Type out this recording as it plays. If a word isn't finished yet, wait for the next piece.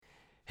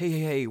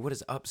Hey, what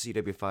is up,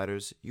 CW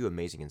Fighters? You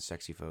amazing and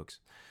sexy folks.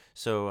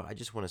 So, I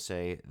just want to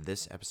say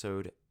this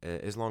episode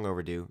is long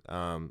overdue.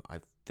 I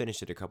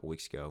finished it a couple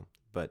weeks ago,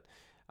 but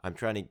I'm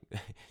trying to,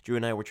 Drew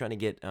and I were trying to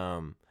get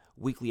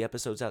weekly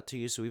episodes out to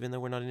you. So, even though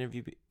we're not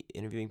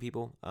interviewing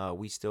people,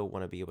 we still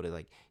want to be able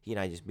to, he and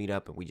I just meet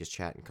up and we just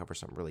chat and cover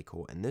something really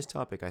cool. And this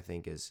topic, I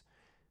think, is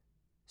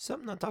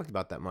something not talked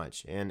about that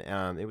much. And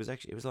it was a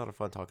lot of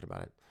fun talking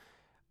about it.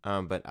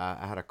 But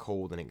I had a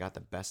cold and it got the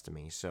best of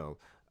me. So,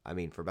 I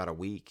mean, for about a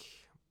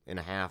week and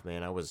a half,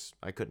 man,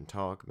 I couldn't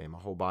talk, man. My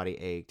whole body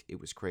ached. It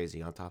was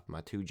crazy. On top of my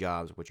two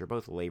jobs, which are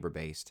both labor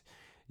based,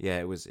 yeah,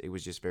 it was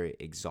just very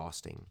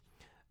exhausting.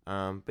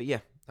 But yeah,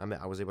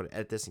 I was able to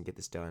edit this and get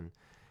this done,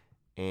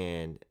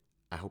 and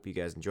I hope you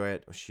guys enjoy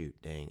it. Oh shoot,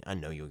 dang, I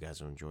know you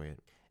guys will enjoy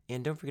it.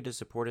 And don't forget to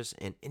support us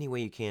in any way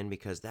you can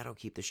because that'll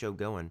keep the show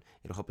going.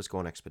 It'll help us go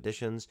on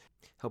expeditions,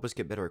 help us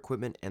get better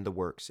equipment and the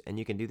works. And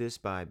you can do this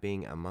by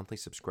being a monthly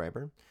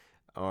subscriber,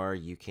 or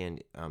you can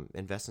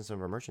invest in some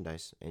of our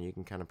merchandise and you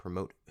can kind of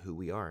promote who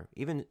we are.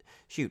 Even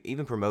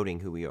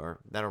promoting who we are,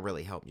 that'll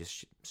really help.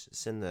 Just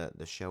send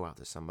the show out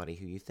to somebody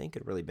who you think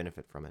could really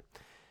benefit from it.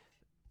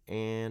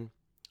 And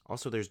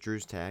also, there's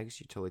Drew's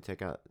tags. You totally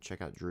check out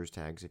Drew's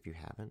tags if you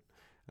haven't.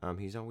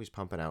 He's always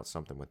pumping out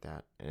something with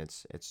that, and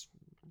it's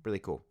really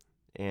cool.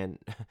 And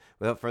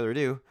without further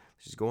ado,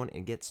 let's just go on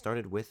and get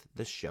started with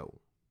the show.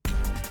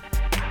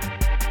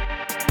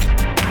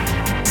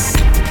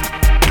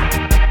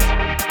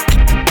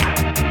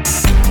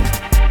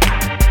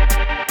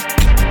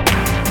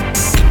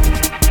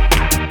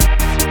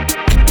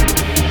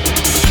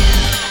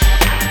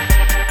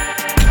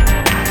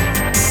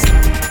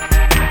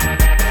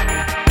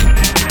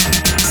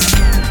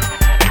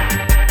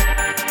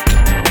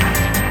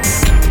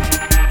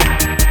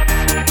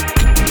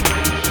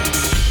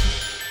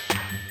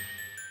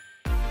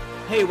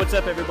 Hey, what's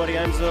up, everybody?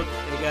 I'm Zook.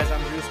 Hey, guys,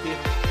 I'm Drewski.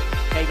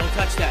 Hey, don't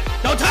touch that.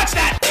 Don't touch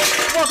that!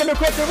 Welcome to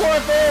Cryptids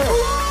Warfare!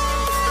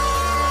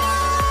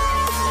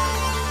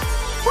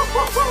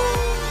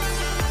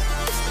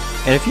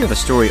 And if you have a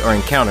story or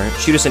encounter,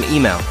 shoot us an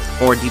email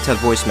or a detailed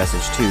voice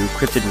message to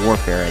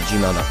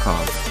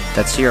cryptidwarfare@gmail.com.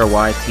 That's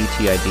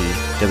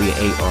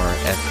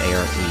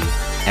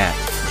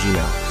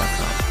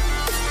CRYPTIDWARFARE@gmail.com.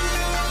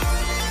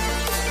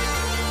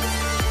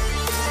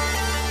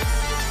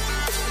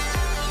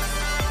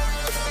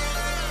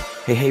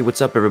 Hey,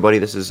 what's up, everybody?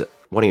 This is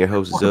one of your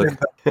hosts, Zook.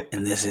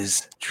 And this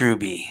is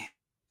Drewby,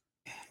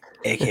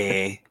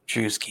 a.k.a.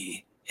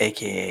 Drewski,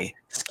 a.k.a.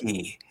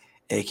 Ski,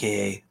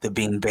 a.k.a. the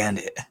Bean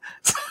Bandit.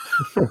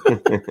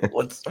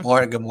 What's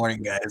more? Good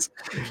morning, guys.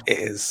 It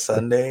is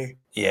Sunday.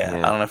 Yeah,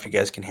 I don't know if you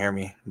guys can hear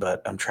me,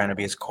 but I'm trying to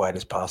be as quiet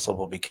as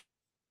possible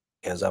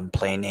because I'm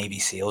playing Navy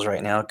SEALs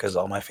right now because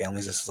all my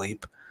family's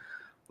asleep.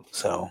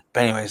 So,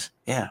 but anyways,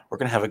 yeah, we're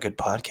going to have a good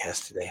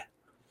podcast today.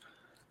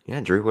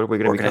 Yeah, Drew, what are we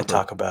going to be covering? We're going to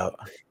talk about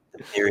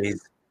the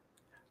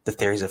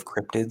theories of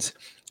cryptids,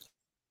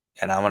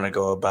 and I'm going to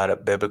go about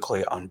it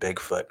biblically on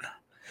Bigfoot.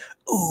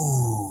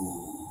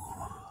 Ooh.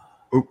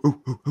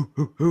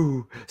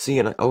 See,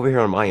 and over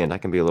here on my end, I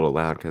can be a little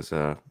loud because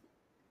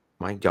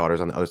my daughter's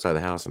on the other side of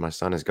the house and my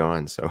son is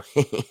gone, so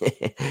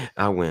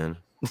I win.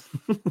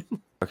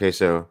 Okay,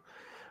 so,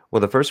 well,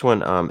 the first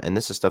one, and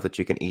this is stuff that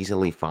you can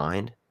easily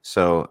find,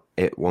 so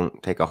it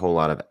won't take a whole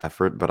lot of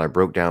effort, but I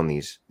broke down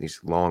these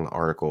long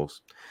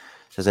articles.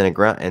 It says and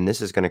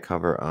this is going to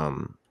cover,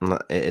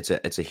 it's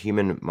a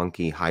human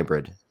monkey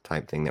hybrid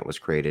type thing that was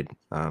created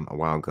a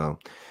while ago.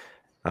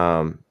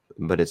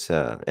 But it's in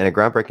a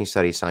groundbreaking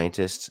study,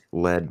 scientists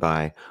led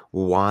by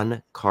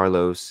Juan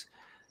Carlos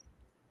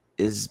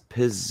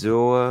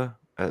Izpizua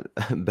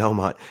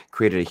Belmont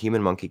created a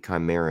human monkey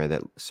chimera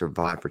that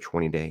survived for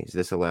 20 days.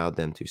 This allowed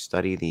them to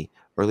study the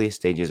earliest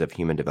stages of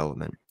human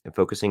development and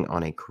focusing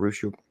on a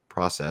crucial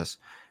process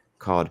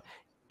called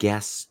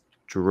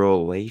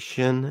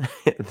gastrulation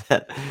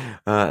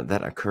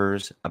that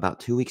occurs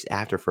about 2 weeks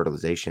after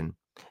fertilization.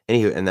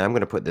 Anywho, and I'm going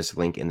to put this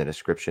link in the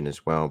description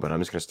as well, but I'm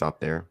just going to stop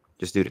there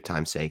just due to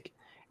time's sake.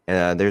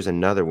 There's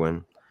another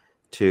one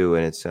too,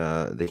 and it's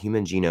the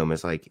human genome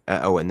is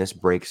and this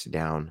breaks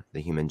down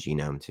the human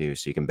genome too,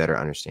 so you can better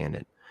understand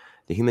it.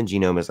 The human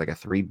genome is like a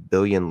 3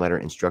 billion letter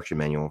instruction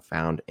manual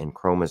found in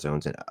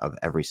chromosomes of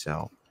every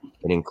cell.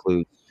 It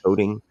includes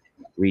coding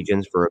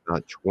regions for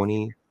about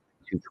 20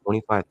 to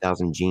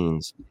 25,000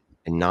 genes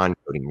and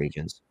non-coding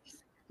regions.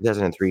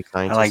 2003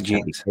 scientists I like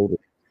genes.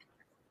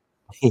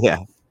 Yeah.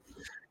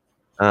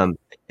 And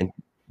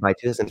by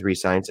 2003,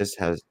 scientists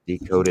has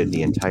decoded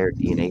the entire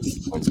DNA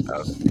sequence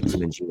of the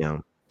human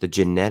genome. The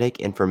genetic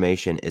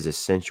information is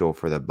essential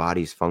for the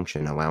body's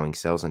function, allowing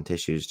cells and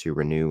tissues to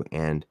renew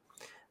and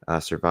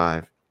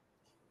survive.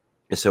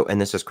 So,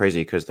 and this is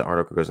crazy because the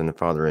article goes into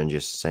further and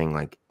just saying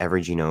like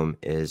every genome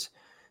is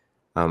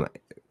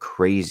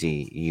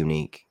crazy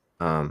unique,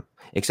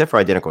 except for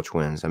identical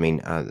twins. I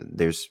mean,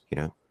 there's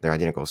they're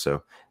identical,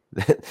 so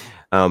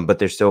but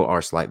there still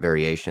are slight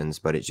variations.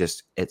 But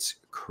it's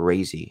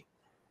crazy.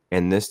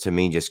 And this to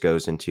me just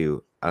goes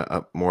into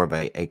a more of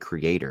a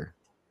creator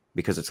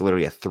because it's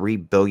literally a 3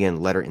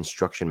 billion letter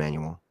instruction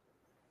manual.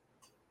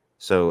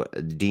 So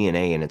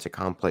DNA, and it's a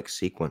complex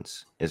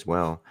sequence as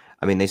well.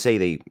 I mean,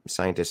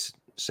 scientists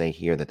say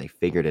here that they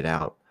figured it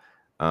out,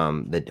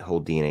 the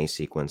whole DNA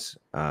sequence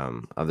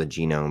of the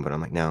genome. But I'm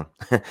like, no,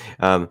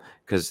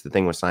 because the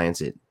thing with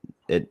science, it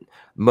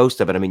most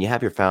of it. I mean, you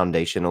have your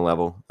foundational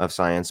level of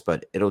science,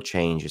 but it'll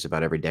change just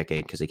about every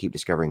decade because they keep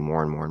discovering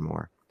more and more and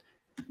more.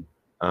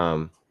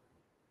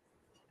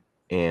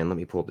 And let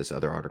me pull up this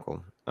other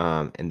article.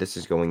 And this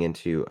is going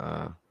into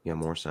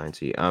more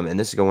sciencey. And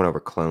this is going over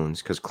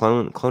clones because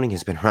cloning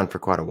has been around for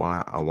quite a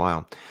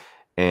while.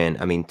 And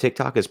I mean,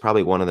 TikTok is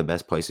probably one of the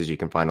best places you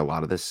can find a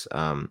lot of this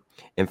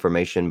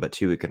information, but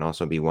two, it can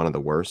also be one of the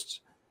worst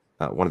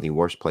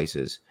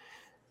places.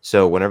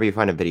 So whenever you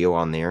find a video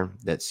on there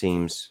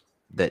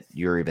that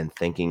you're even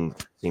thinking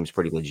seems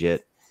pretty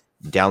legit,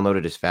 download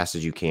it as fast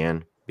as you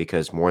can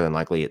because more than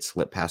likely it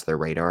slipped past their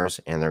radars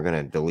and they're going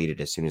to delete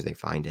it as soon as they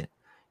find it.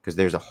 Because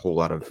there's a whole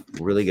lot of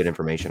really good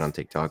information on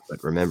TikTok,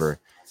 but remember,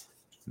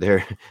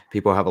 there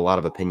people have a lot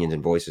of opinions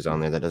and voices on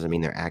there. That doesn't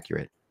mean they're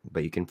accurate,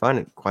 but you can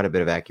find quite a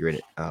bit of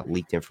accurate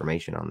leaked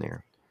information on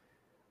there.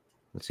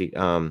 Let's see.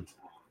 So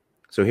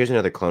here's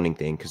another cloning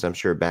thing because I'm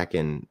sure back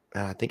in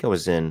I think I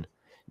was in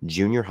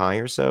junior high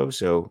or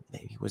so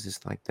maybe was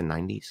this like the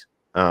 90s?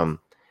 I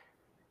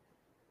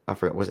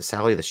forgot, was it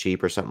Sally the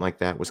sheep or something like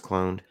that was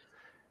cloned?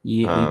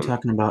 You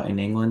talking about in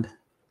England?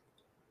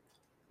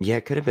 Yeah,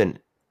 it could have been.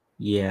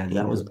 Yeah,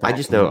 that was I back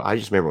just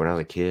remember when I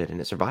was a kid, and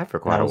it survived for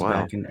quite that a was while.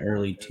 back in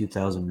early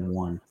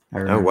 2001. I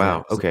Oh remember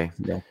wow, that. okay.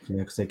 Yeah,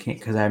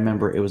 because I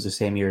remember it was the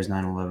same year as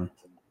 9/11.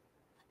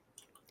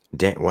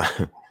 Wow.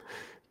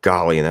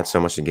 Golly, and that's so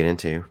much to get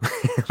into.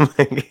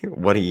 Like,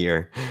 what a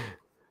year.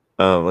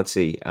 Let's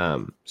see.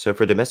 So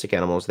for domestic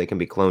animals, they can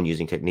be cloned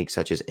using techniques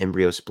such as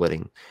embryo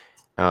splitting.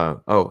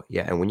 Oh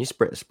yeah, and when you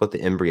split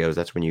the embryos,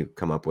 that's when you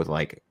come up with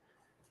like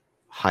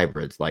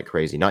hybrids like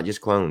crazy. Not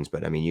just clones,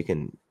 but I mean you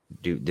can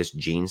do this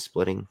gene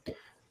splitting.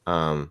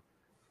 On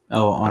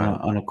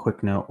a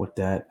quick note with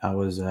that, I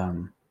was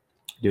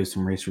doing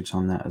some research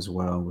on that as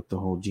well with the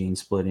whole gene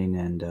splitting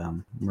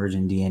and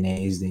merging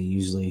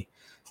DNAs.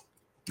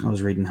 I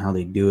was reading how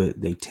they do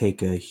it. They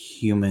take a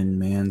human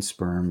man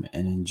sperm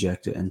and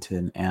inject it into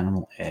an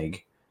animal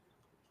egg,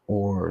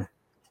 or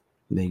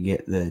they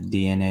get the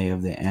DNA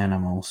of the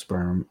animal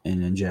sperm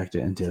and inject it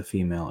into a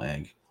female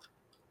egg.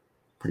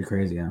 Pretty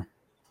crazy, huh?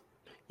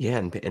 Yeah,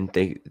 and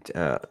they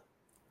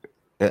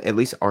at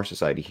least our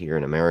society here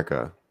in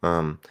America,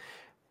 they'll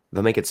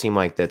make it seem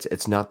like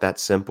it's not that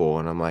simple,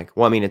 and I'm like,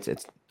 well, I mean, it's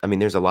I mean,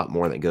 there's a lot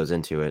more that goes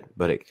into it,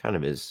 but it kind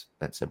of is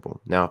that simple.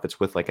 Now, if it's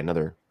with like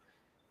another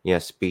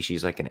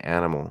species, like an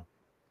animal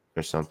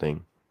or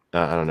something,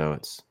 I don't know,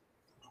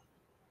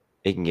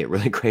 it can get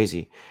really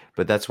crazy,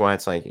 but that's why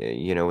it's like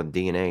with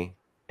DNA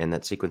and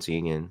that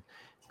sequencing and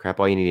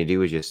crap, all you need to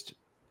do is just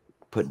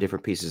put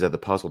different pieces of the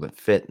puzzle that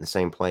fit in the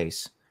same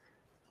place.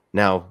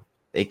 Now,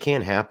 it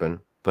can happen,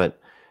 but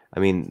I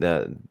mean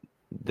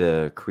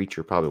the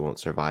creature probably won't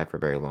survive for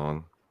very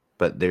long.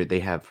 But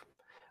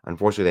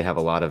unfortunately they have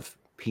a lot of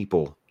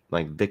people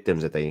like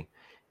victims that they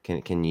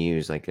can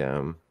use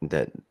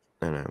that.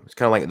 I don't know. It's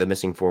kind of like the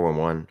missing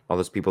 411. All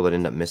those people that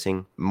end up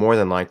missing, more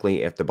than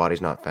likely, if the body's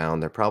not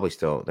found, they're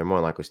more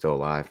likely still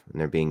alive, and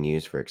they're being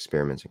used for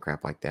experiments and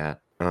crap like that.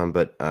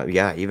 But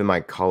yeah, even my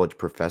college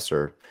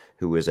professor,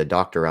 who was a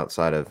doctor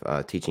outside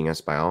of teaching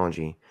us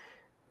biology,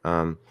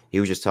 he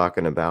was just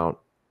talking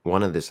about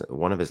one of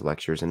his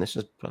lectures, and this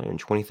is probably in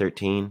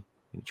 2013,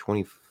 maybe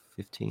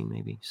 2015,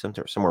 maybe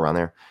somewhere around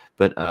there.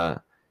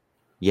 But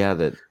yeah,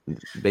 that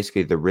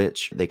basically the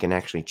rich, they can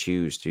actually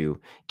choose to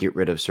get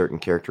rid of certain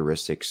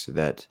characteristics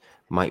that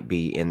might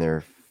be in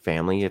their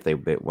family if they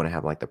want to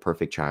have like the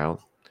perfect child,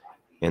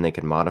 and they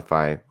can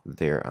modify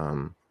their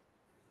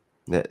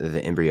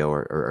the embryo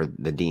or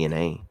the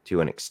DNA to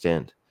an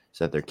extent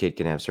so that their kid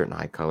can have certain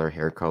eye color,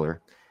 hair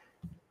color.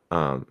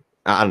 I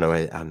don't know.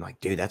 I'm like,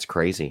 dude, that's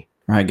crazy.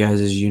 All right,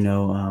 guys, as you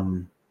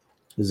know,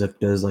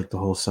 Zook does like the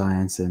whole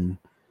science and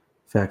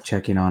fact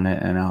checking on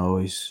it, and I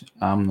always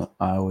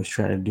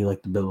try to do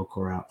like the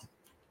biblical route.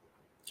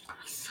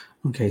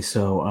 Okay,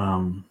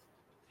 so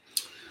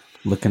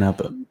looking up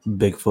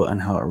Bigfoot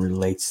and how it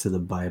relates to the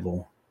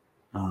Bible.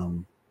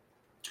 All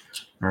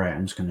right,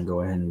 I'm just gonna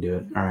go ahead and do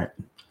it. All right.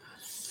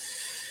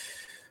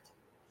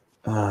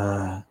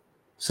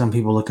 Some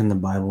people look in the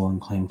Bible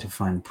and claim to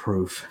find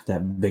proof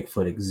that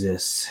Bigfoot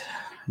exists.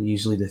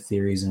 Usually, the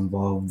theories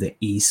involve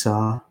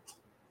Esau,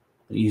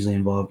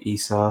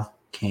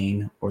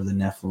 Cain, or the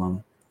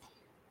Nephilim.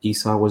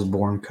 Esau was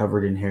born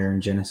covered in hair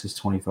in Genesis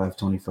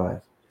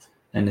 25:25,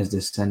 and his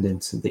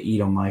descendants, the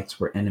Edomites,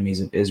 were enemies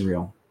of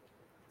Israel.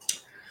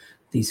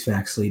 These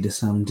facts lead to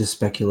some to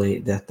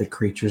speculate that the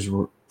creatures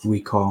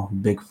we call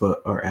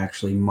Bigfoot are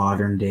actually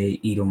modern-day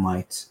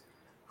Edomites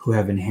who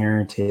have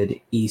inherited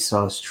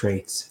Esau's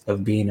traits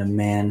of being a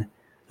man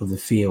of the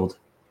field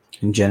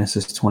in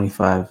Genesis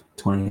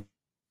 25:20.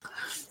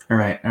 All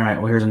right.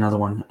 Well, here's another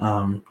one.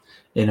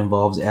 It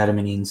involves Adam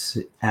and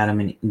Eve.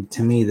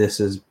 To me, this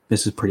is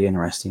pretty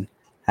interesting.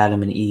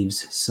 Adam and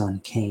Eve's son,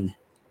 Cain.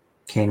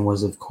 Cain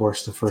was, of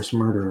course, the first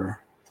murderer.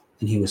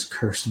 and he was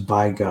cursed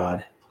by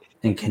God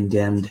and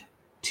condemned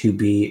to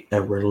be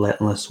a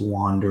relentless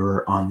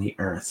wanderer on the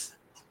earth.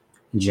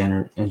 In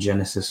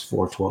Genesis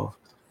 4:12.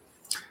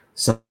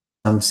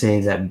 Some say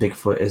that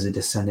Bigfoot is a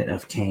descendant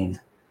of Cain.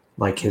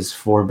 Like his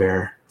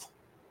forebear,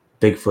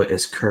 Bigfoot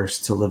is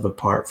cursed to live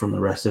apart from the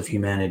rest of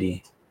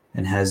humanity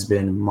and has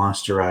been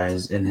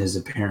monsterized in his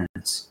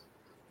appearance.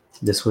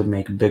 This would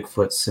make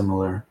Bigfoot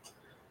similar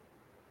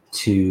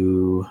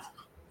to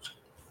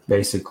the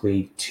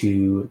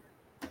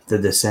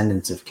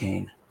descendants of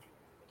Cain.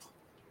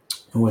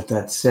 And with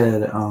that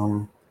said,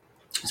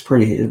 it's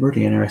pretty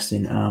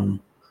interesting.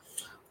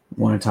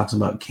 When it talks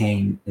about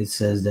Cain, it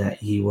says that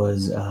he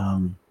was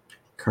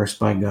cursed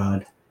by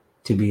God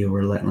to be a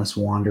relentless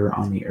wanderer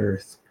on the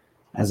earth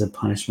as a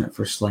punishment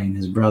for slaying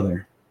his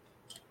brother,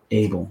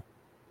 Abel.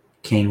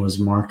 Cain was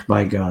marked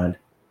by God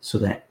so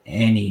that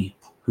any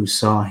who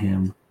saw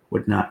him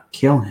would not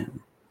kill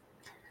him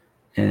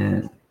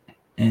and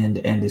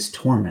end his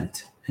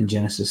torment in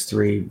Genesis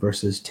 3,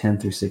 verses 10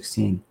 through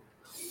 16.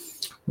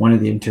 One of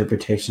the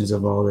interpretations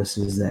of all this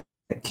is that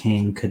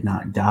Cain could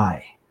not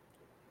die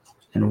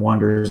and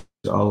wanders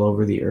all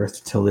over the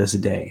earth till this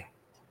day.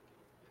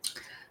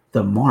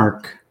 The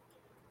mark,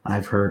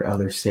 I've heard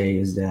others say,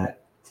 is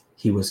that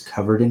he was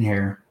covered in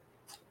hair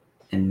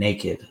and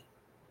naked.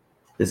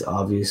 This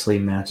obviously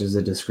matches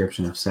the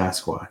description of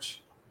Sasquatch.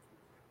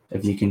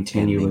 If you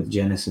continue with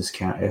Genesis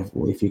count,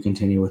 if you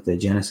continue with the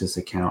Genesis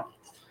account,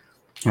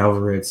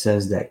 however, it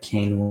says that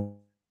Cain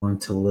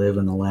went to live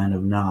in the land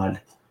of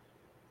Nod,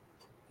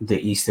 the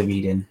east of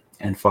Eden,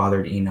 and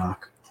fathered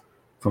Enoch,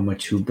 from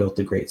which who built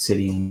the great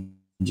city in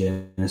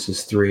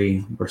Genesis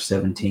 3, verse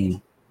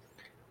 17.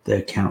 The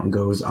account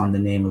goes on the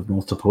name of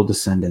multiple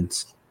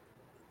descendants.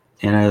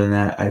 And other than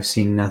that, I've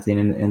seen nothing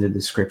in the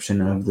description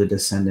of the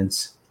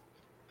descendants,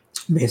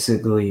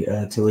 basically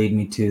to lead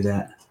me to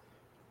that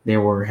they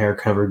were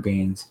hair-covered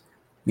beings,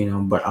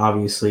 but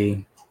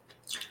obviously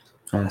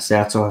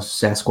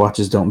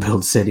Sasquatches don't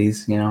build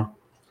cities,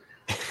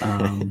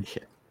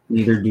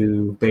 Neither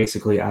do,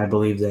 basically, I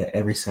believe that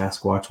every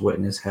Sasquatch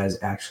witness has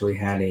actually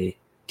had a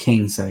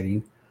Cain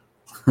sighting.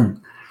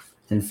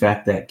 In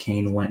fact, that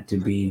Cain went to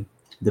be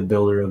the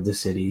builder of the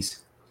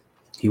cities.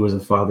 He was a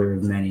father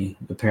of many,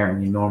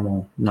 apparently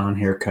normal,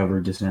 non-hair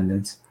covered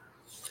descendants,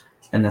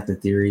 and that the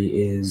theory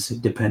is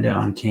dependent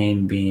on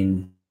Cain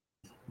being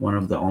one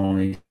of the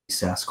only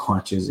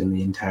Sasquatches in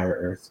the entire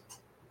earth.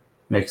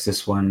 Makes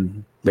this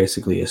one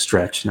basically a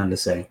stretch, none to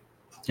say,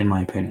 in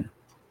my opinion.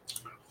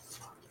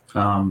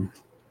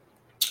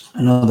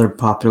 Another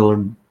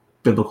popular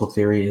biblical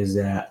theory is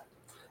that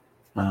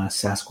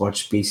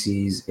Sasquatch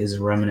species is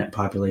a remnant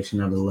population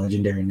of the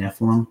legendary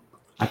Nephilim.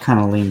 I kind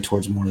of lean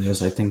towards more of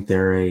this. I think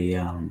they're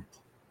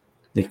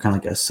they're kind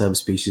of like a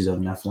subspecies of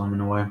Nephilim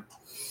in a way.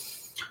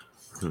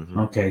 Mm-hmm.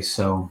 Okay,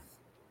 so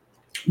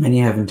many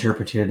have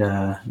interpreted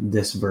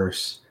this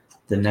verse.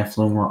 The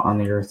Nephilim were on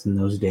the earth in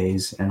those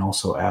days and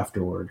also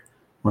afterward,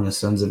 when the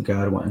sons of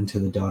God went into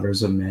the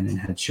daughters of men and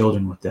had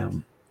children with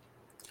them.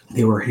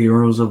 They were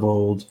heroes of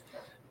old,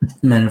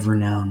 men of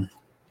renown.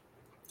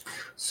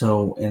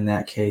 So in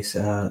that case,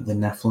 the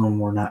Nephilim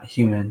were not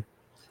human,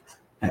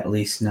 at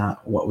least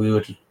not what we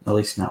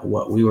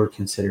would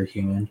consider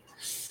human.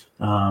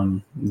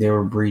 They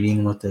were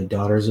breeding with the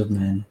daughters of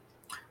men.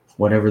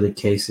 Whatever the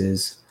case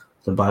is,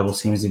 the Bible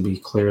seems to be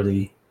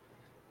clearly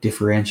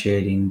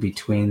differentiating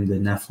between the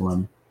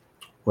Nephilim,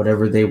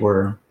 whatever they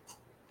were,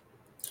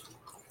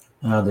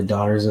 the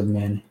daughters of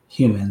men,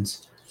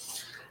 humans,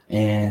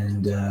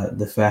 and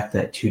the fact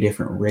that two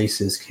different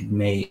races could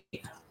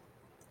mate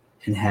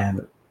and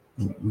have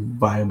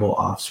viable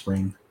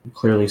offspring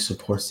clearly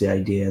supports the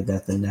idea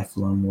that the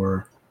Nephilim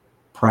were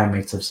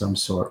primates of some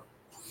sort.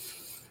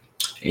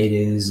 It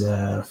is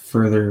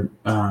further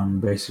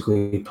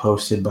basically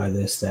posted by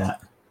this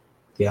that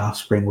the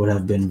offspring would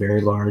have been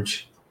very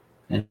large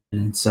and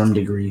in some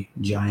degree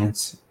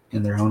giants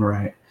in their own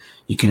right.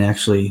 You can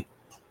actually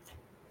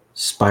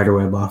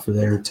spiderweb off of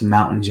there to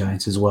mountain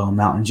giants as well.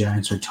 Mountain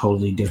giants are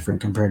totally different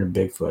compared to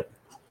Bigfoot.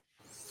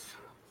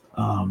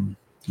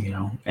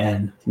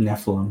 And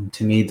Nephilim,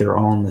 to me, they're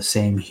all in the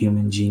same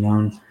human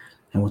genome.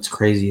 And what's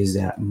crazy is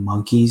that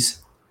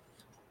monkeys,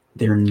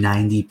 they're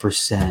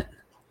 95%,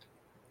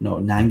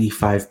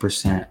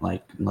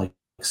 like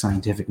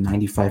scientific,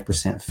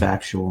 95%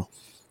 factual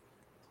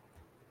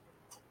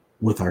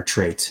with our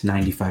traits,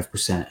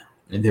 95%.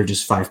 And they're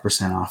just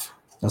 5% off.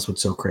 That's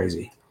what's so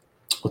crazy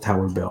with how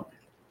we're built.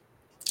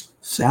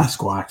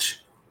 Sasquatch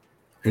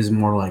is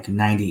more like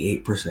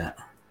 98%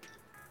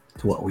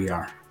 to what we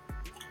are.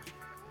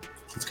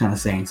 It's kind of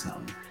saying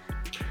something.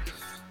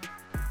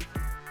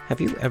 Have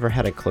you ever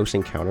had a close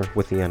encounter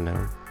with the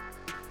unknown?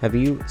 Have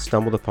you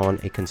stumbled upon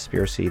a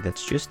conspiracy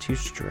that's just too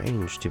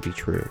strange to be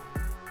true?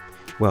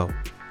 Well,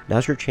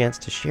 now's your chance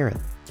to share it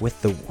with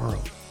the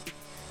world.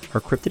 Our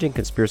Cryptid and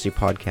Conspiracy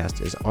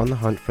podcast is on the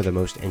hunt for the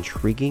most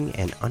intriguing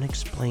and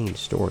unexplained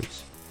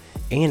stories.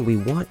 And we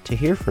want to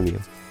hear from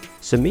you.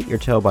 Submit your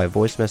tale by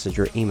voice message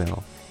or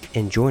email,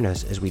 and join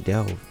us as we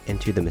delve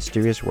into the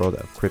mysterious world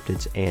of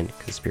cryptids and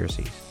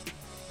conspiracies.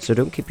 So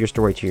don't keep your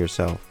story to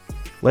yourself.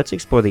 Let's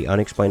explore the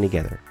unexplained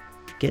together.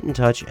 Get in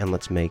touch and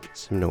let's make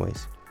some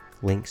noise.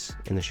 Links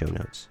in the show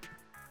notes.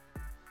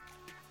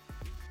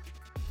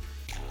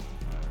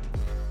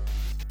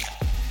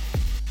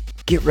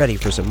 Get ready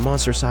for some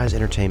monster-sized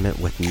entertainment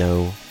with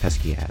no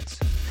pesky ads.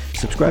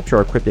 Subscribe to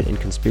our Cryptid and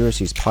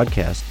Conspiracies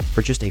podcast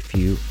for just a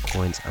few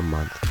coins a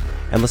month,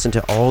 and listen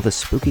to all the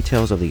spooky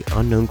tales of the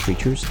unknown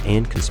creatures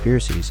and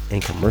conspiracies in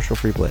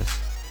commercial-free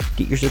bliss.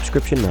 Get your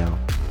subscription now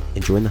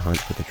and join the hunt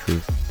for the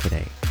truth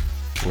today.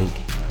 Link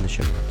in the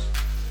show notes.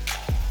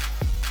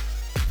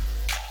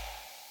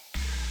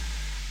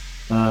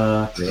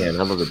 Man,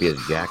 I'm gonna be as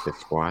jacked as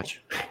Squatch.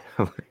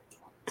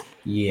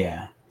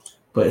 Yeah,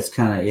 but it's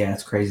kind of,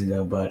 it's crazy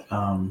though. But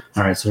all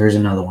right, so here's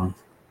another one.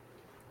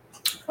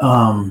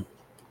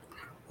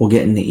 We'll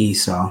get into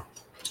Esau.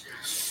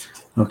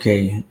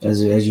 Okay,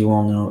 as you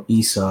all know,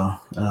 Esau,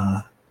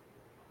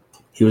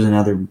 he was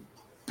another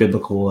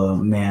biblical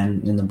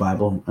man in the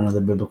Bible,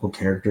 another biblical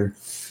character.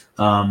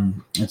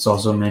 It's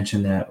also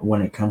mentioned that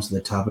when it comes to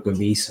the topic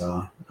of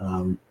Esau,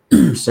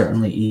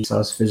 certainly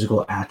Esau's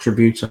physical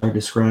attributes are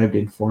described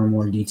in far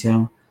more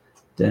detail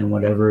than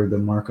whatever the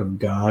mark of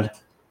God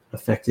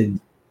affected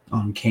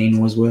on Cain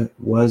was,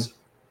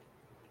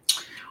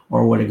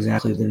 or what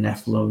exactly the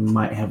Nephilim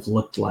might have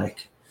looked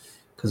like.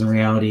 Because in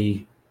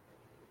reality,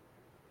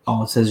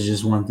 all it says is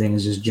just one thing,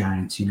 is just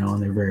giants,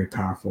 and they're very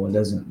powerful. It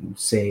doesn't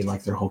say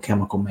like their whole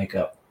chemical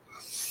makeup.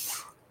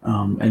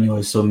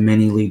 Anyway, so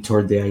many lead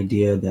toward the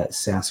idea that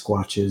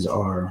Sasquatches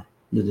are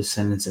the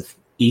descendants of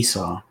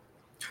Esau,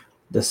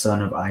 the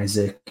son of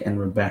Isaac and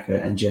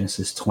Rebekah, in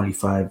Genesis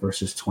 25,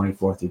 verses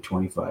 24 through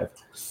 25.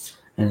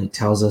 And it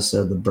tells us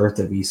of the birth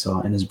of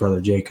Esau and his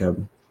brother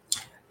Jacob.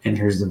 And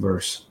here's the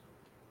verse.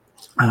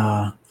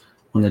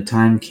 When the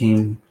time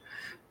came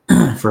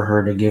for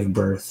her to give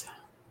birth,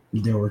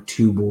 there were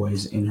 2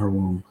 boys in her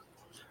womb.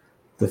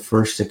 The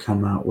first to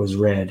come out was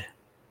red,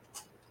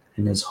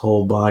 and his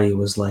whole body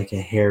was like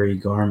a hairy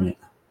garment.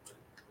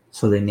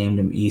 So they named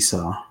him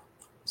Esau.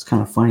 It's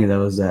kind of funny,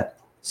 though, is that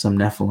some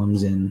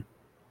Nephilims in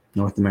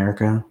North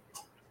America,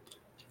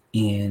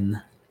 in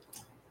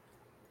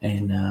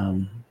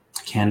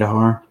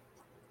Kandahar,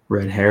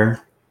 red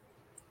hair,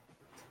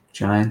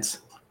 giants.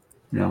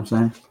 You know what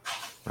I'm saying?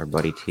 Our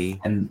buddy T.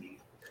 And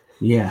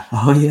yeah,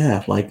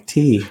 like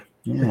T.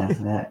 Yeah,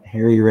 that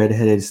hairy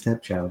red-headed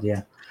stepchild.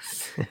 Yeah,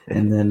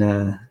 and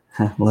then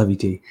love you,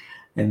 T.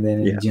 And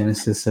then in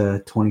Genesis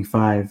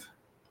 25,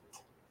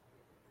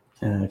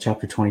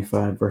 chapter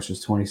 25,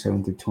 verses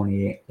 27 through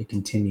 28, it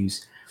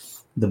continues.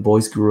 The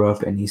boys grew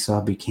up, and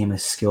Esau became a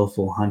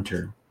skillful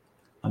hunter,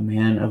 a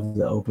man of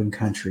the open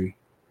country,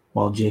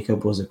 while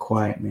Jacob was a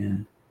quiet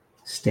man,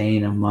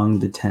 staying among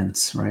the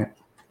tents, right?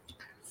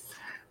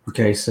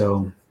 Okay,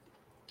 so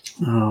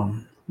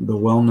the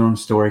well-known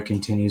story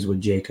continues with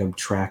Jacob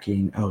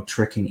tricking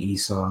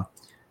Esau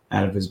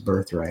out of his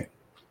birthright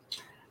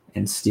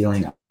and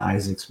stealing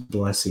Isaac's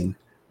blessing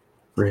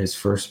for his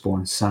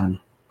firstborn son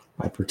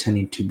by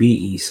pretending to be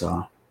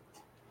Esau.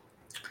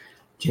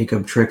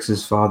 Jacob tricks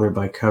his father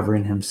by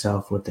covering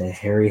himself with the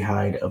hairy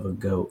hide of a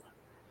goat,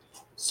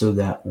 so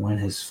that when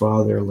his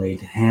father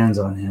laid hands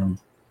on him,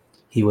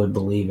 he would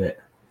believe it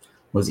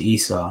was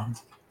Esau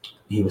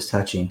he was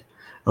touching.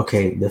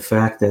 Okay, the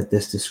fact that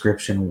this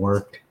description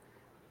worked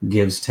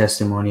gives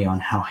testimony on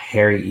how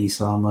hairy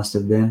Esau must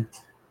have been,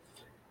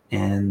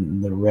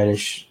 and the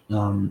reddish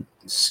the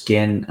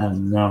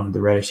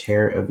reddish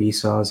hair of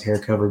Esau's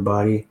hair-covered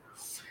body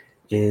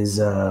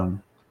is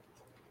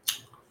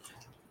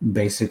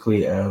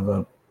basically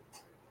of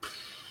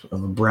a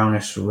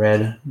brownish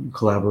red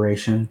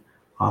coloration,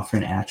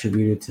 often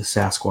attributed to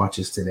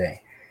Sasquatches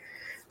today.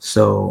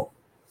 So,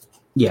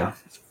 yeah,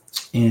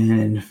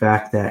 and the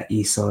fact that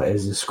Esau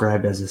is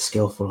described as a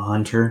skillful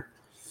hunter,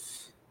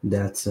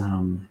 that's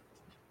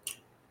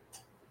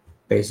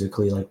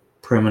basically like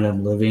primitive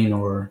living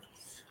or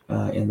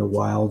in the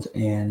wild,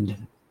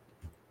 and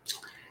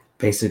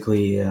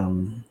basically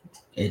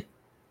it,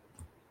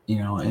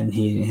 and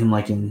him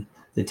liking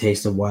the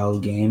taste of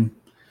wild game,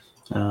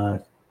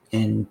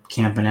 and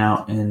camping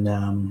out and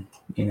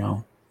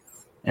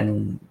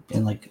and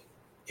in like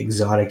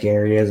exotic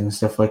areas and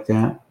stuff like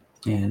that.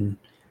 And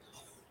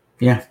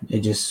yeah, it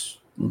just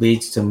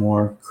leads to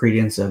more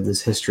credence of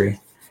this history.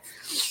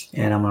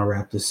 And I'm going to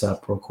wrap this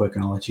up real quick,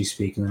 and I'll let you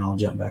speak, and then I'll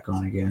jump back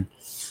on again.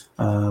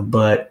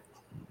 But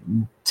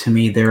to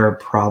me, there are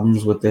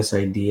problems with this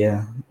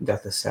idea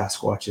that the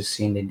Sasquatches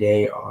seen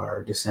today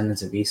are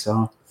descendants of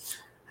Esau.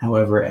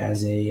 However,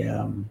 as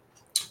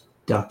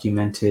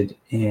documented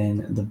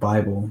in the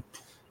Bible,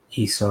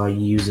 Esau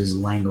uses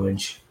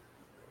language.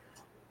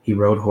 He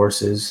rode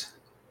horses,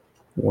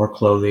 wore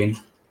clothing,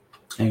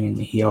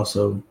 and he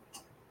also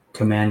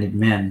commanded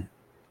men.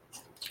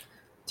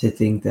 To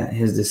think that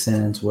his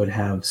descendants would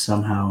have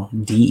somehow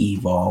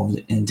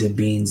de-evolved into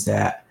beings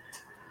that,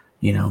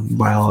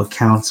 by all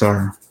accounts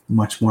are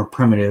much more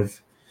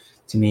primitive,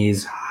 to me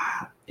is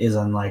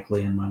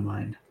unlikely in my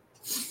mind.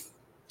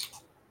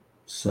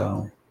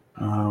 So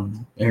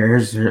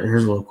here's a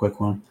little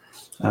quick one.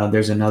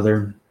 There's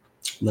another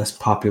less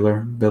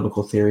popular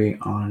biblical theory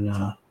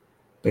on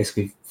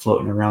basically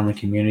floating around the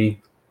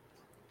community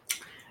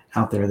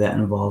out there that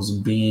involves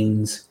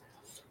beings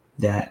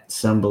that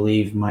some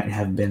believe might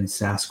have been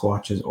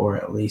Sasquatches or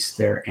at least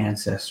their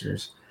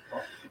ancestors.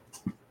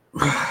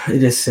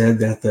 It is said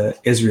that the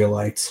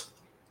Israelites,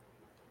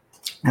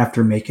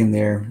 after making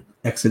their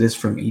exodus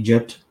from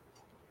Egypt,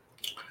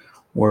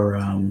 were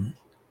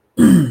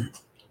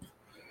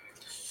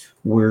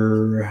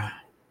were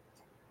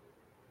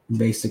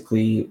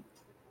basically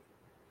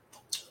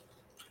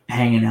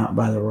hanging out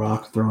by the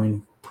rock,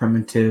 throwing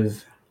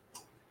primitive,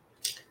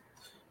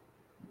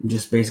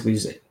 just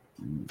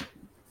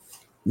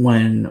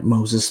when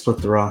Moses split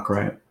the rock,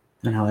 right,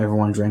 and how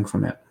everyone drank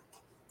from it.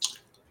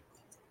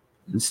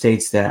 It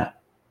states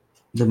that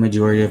the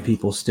majority of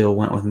people still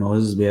went with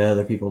Moses, but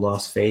other people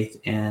lost faith,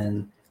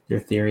 and their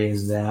theory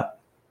is that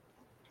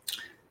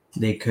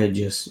they could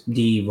just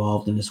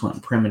de-evolved and just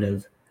went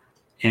primitive.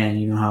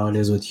 And you know how it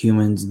is with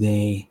humans,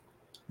 they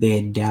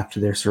adapt to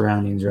their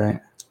surroundings,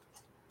 right?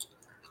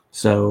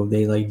 So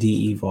they like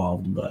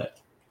de-evolved, but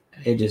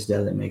it just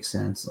doesn't make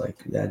sense.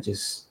 Like that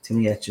just, to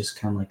me, that's just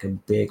kind of like a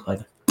big,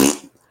 like,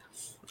 I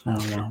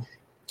don't know.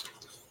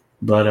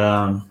 But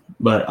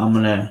I'm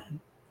gonna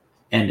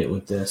end it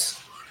with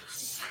this.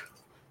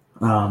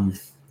 I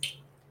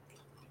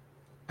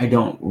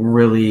don't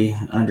really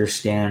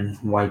understand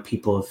why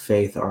people of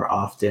faith are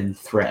often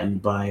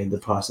threatened by the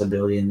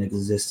possibility and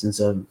existence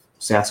of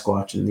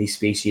Sasquatch and these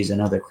species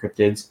and other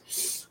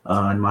cryptids.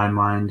 In my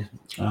mind,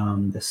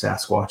 the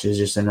Sasquatch is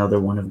just another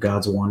one of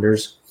God's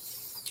wonders.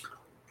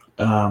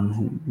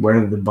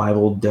 Whether the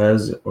Bible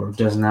does or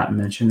does not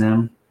mention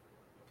them,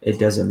 it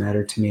doesn't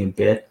matter to me a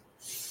bit.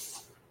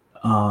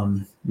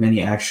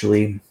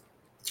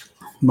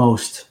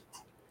 Most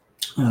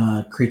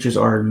creatures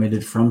are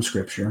admitted from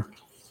Scripture.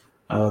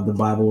 The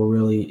Bible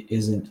really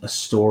isn't a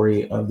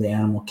story of the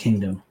animal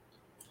kingdom,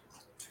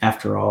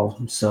 after all,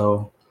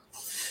 so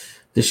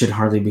this should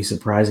hardly be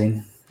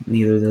surprising.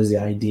 Neither does the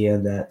idea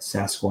that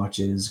Sasquatch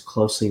is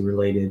closely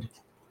related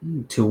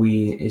to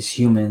we as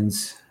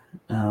humans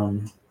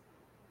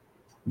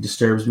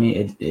disturbs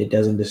me. It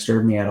doesn't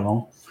disturb me at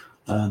all.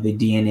 The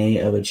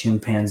DNA of a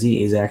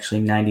chimpanzee is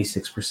actually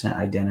 96%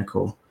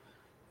 identical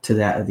to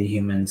that of the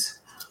humans.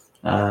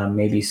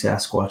 Maybe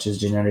Sasquatch is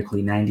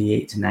genetically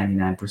 98 to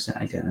 99%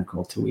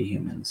 identical to we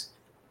humans.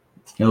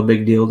 No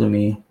big deal to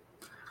me.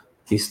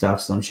 These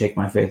stuffs don't shake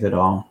my faith at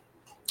all.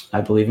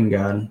 I believe in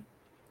God.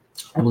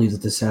 I believe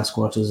that the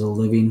Sasquatch is a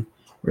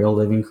real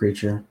living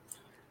creature,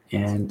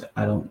 and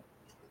I don't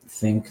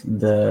think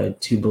the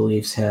two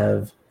beliefs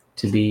have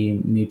to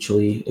be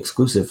mutually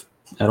exclusive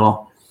at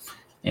all.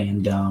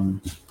 And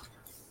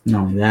not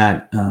only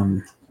that,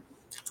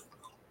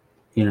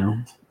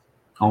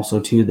 also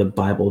too, the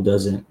Bible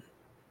doesn't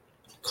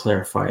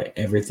clarify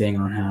everything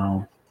on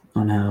how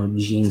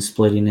gene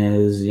splitting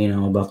is,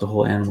 about the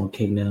whole animal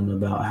kingdom,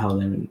 about how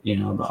them,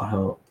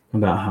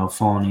 about how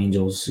fallen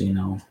angels,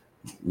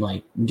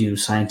 like do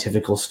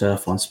scientific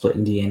stuff on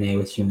splitting DNA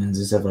with humans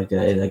and stuff like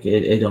that.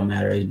 It don't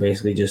matter. It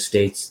basically just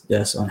states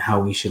us on how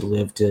we should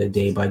live to a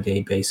day by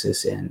day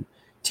basis and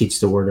teach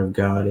the word of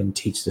God and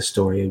teach the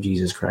story of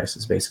Jesus Christ.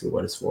 Is basically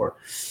what it's for.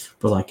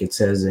 But like it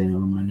says in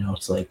my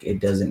notes, like it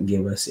doesn't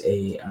give us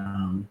a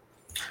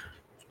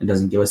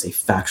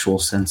factual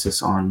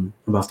census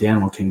about the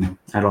animal kingdom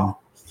at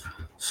all.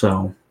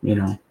 So,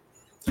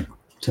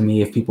 to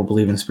me, if people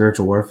believe in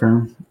spiritual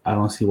warfare, I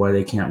don't see why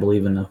they can't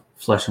believe in a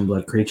flesh and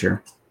blood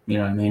creature. You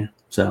know what I mean?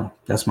 So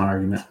that's my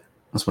argument.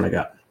 That's what I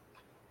got.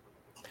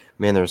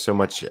 Man, there's so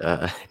much.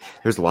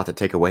 There's a lot to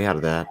take away out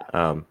of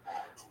that.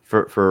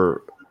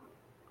 For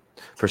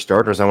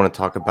starters, I want to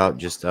talk about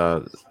just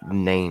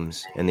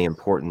names and the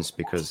importance,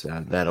 because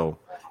that'll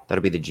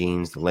be the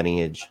genes, the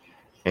lineage,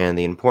 and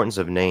the importance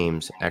of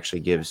names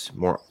actually gives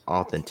more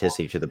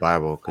authenticity to the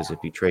Bible. Because if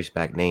you trace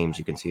back names,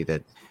 you can see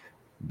that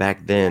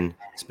back then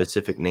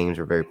specific names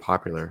were very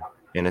popular,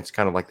 and it's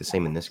kind of like the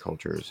same in this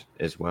culture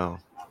as well.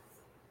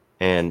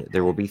 And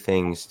there will be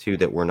things too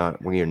that we're not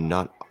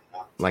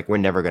like, we're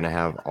never going to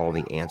have all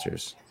the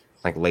answers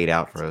like laid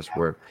out for us.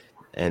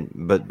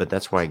 But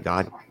that's why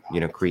God,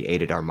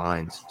 created our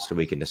minds so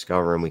we can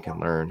discover and we can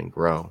learn and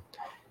grow.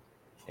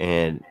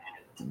 And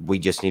we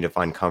just need to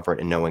find comfort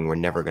in knowing we're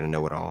never going to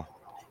know it all.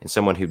 And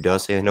someone who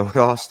does say they know it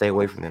all, stay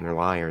away from them. They're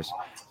liars.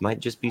 Might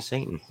just be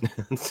Satan.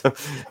 so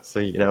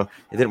it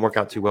didn't work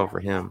out too well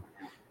for him.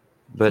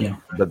 But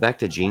back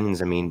to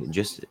genes. I mean,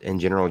 just in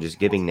general, just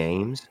giving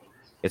names.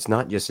 It's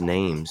not just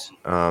names.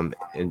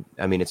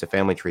 It's a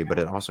family tree, but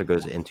it also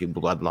goes into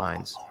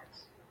bloodlines.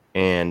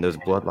 And those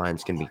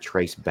bloodlines can be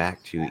traced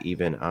back to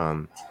even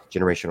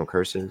generational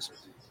curses,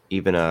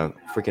 even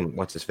freaking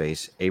what's his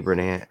face,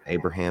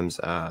 Abraham's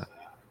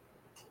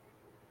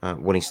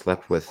when he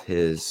slept with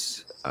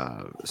his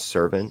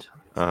servant,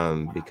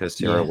 because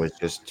Sarah was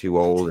just too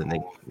old and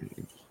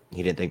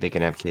he didn't think they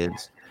can have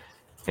kids,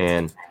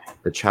 and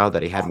the child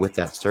that he had with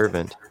that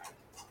servant,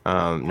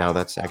 now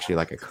that's actually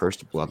like a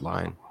cursed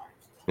bloodline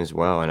as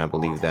well, and I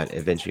believe that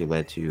eventually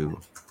led to,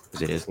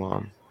 is it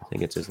Islam? I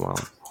think it's Islam.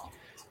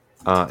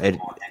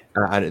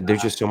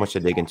 There's just so much to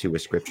dig into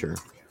with scripture.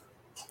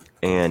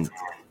 And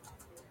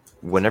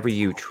whenever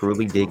you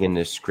truly dig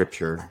into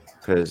scripture,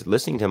 because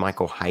listening to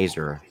Michael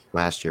Heiser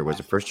last year was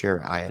the first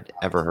year I had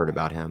ever heard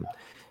about him,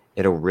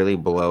 it'll really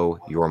blow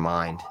your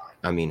mind.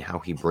 I mean, how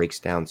he breaks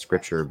down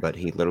scripture, but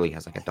he literally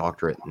has like a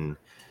doctorate in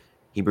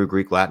Hebrew,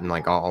 Greek, Latin,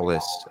 like all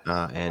this,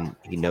 and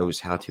he knows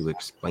how to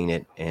explain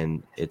it.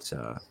 And it's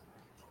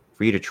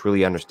for you to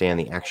truly understand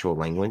the actual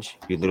language,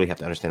 you literally have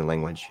to understand the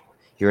language.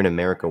 Here in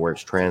America, where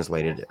it's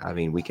translated, I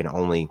mean, we can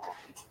only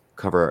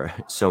cover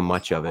so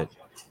much of it,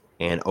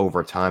 and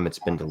over time, it's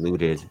been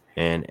diluted.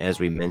 And as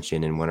we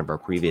mentioned in one of our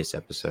previous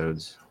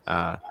episodes,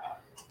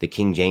 the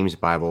King James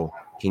Bible,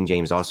 King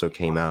James also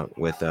came out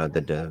with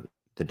the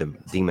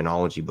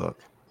demonology book.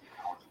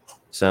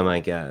 So I'm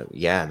like,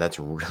 yeah, that's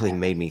really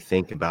made me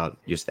think about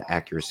just the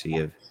accuracy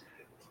of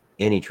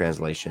any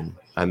translation.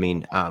 I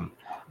mean,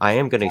 I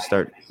am going to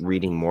start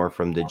reading more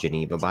from the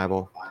Geneva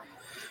Bible.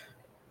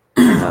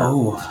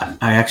 I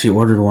actually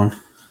ordered one.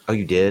 Oh,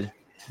 you did?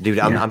 Dude,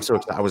 Yeah. I'm so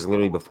excited. I was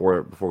literally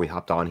before we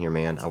hopped on here,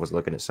 man. I was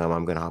looking at some.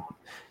 I'm gonna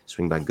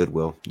swing by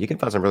Goodwill. You can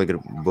find some really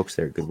good books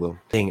there at Goodwill.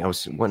 Thing I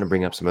was wanting to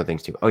bring up some other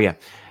things too. Oh yeah,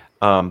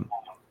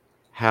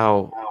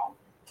 how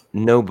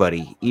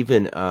nobody,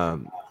 even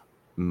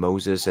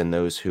Moses and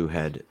those who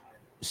had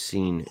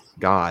seen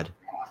God,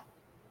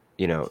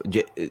 you know,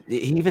 he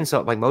even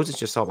saw, like, Moses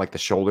just saw like the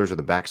shoulders or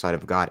the backside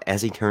of God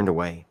as he turned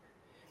away,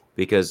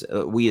 because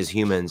we as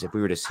humans, if we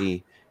were to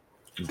see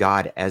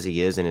God as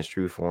he is in his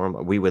true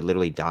form, we would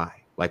literally die.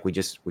 Like we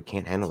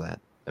can't handle that.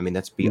 I mean,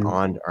 that's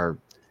beyond our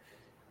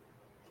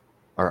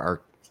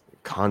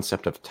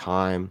concept of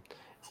time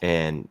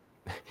and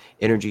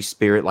energy,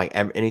 spirit, like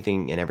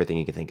anything and everything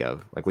you can think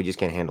of. Like we just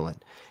can't handle it.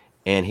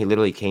 And he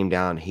literally came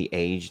down. He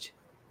aged,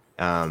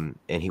 and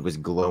he was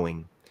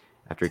glowing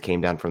after he came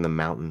down from the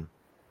mountain.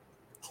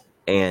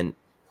 And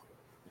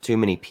too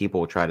many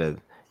people try to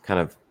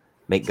kind of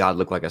make God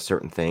look like a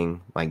certain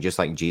thing, like just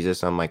like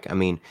Jesus. I'm like, I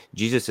mean,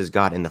 Jesus is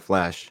God in the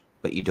flesh,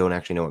 but you don't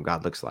actually know what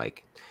God looks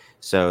like.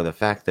 So the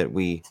fact that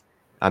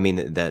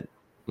that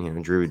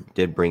Drew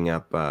did bring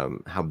up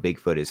how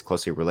Bigfoot is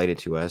closely related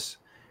to us.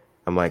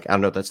 I'm like, I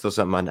don't know if that's still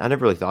something I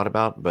never really thought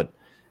about, but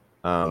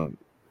and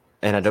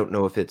I don't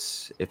know if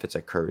it's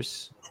a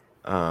curse,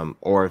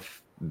 or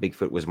if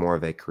Bigfoot was more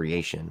of a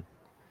creation.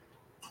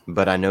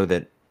 But I know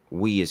that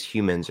we as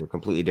humans are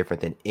completely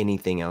different than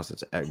anything else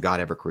that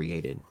God ever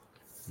created.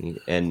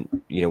 And,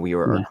 we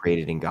are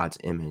created in God's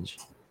image.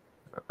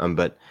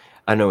 But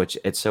I know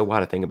it's so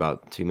wild to think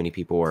about. Too many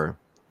people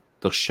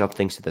they'll shove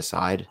things to the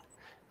side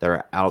that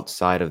are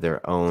outside of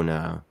their own,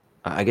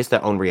 I guess,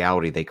 their own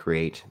reality they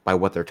create by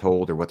what they're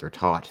told or what they're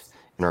taught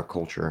in our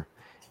culture.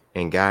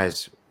 And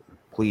guys,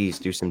 please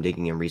do some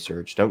digging and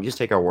research. Don't just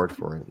take our word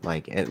for it.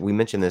 Like, we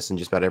mention this in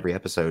just about every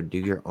episode. Do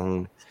your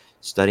own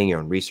studying, your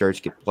own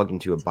research. Get plugged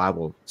into a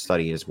Bible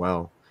study as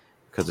well,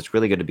 because it's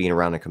really good to be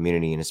around a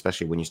community, and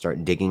especially when you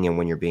start digging and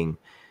when you're being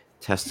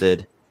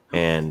tested.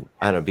 And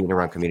I don't know, being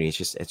around community,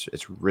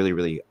 it's really,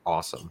 really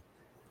awesome.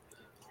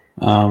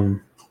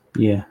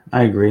 Yeah,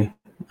 I agree.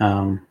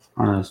 On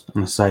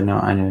a side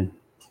note, I didn't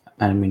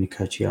mean to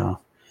cut you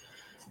off.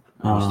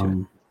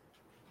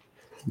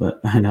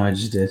 But I know I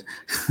just did.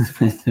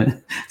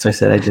 So I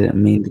said I didn't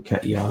mean to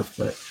cut you off,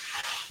 but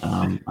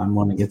I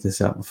want to get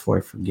this out before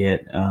I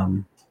forget.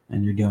 And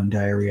you're doing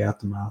diarrhea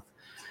out the mouth.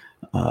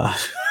 I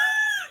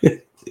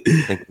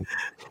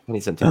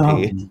need some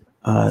TP.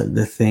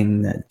 The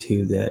thing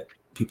that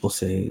people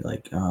say,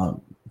 like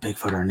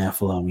Bigfoot or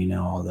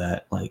Nephilim, all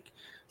that, like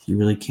you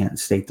really can't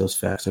state those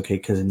facts, okay?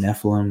 Because the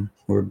Nephilim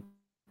were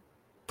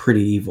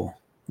pretty evil,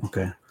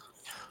 okay,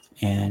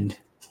 and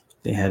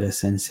they had a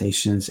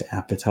sensations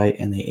appetite,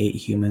 and they ate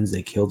humans.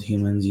 They killed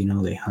humans.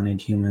 They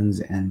hunted humans.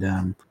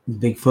 And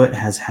Bigfoot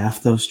has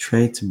half those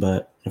traits,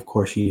 but of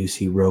course you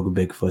see rogue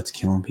Bigfoots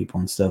killing people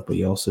and stuff. But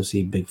you also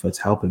see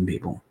Bigfoots helping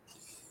people.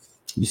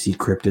 You see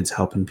cryptids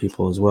helping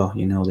people as well.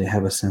 They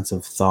have a sense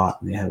of thought.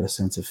 They have a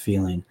sense of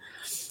feeling.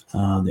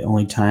 The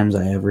only times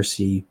I ever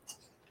see,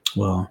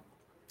 well,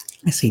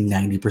 I see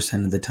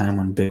 90% of the time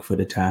when Bigfoot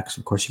attacks.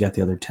 Of course, you got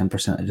the other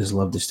 10% that just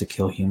love to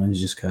kill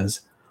humans just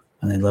because.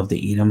 And they love to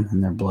eat them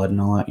and their blood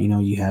and all that.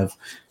 You have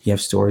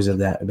stories of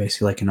that,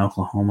 basically, like in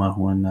Oklahoma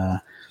when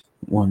the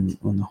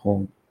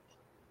whole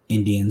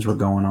Indians were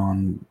going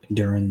on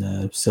during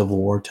the Civil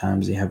War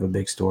times. They have a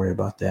big story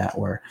about that,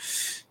 where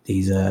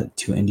these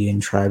two Indian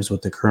tribes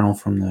with the colonel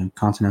from the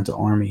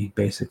Continental Army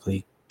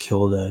basically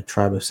killed a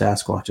tribe of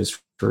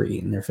Sasquatches for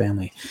eating their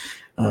family.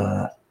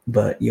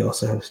 But you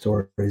also have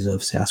stories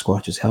of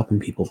Sasquatches helping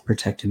people,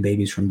 protecting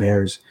babies from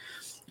bears,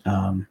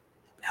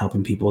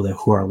 helping people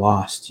who are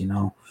lost,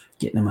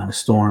 getting them out of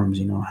storms,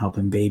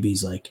 helping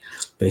babies, like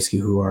basically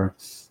who are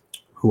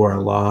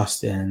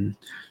lost, and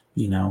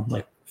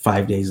like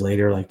 5 days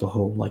later, like the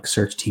whole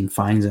search team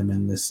finds them,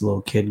 and this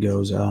little kid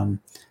goes,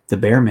 the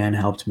bear man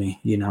helped me.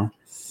 There's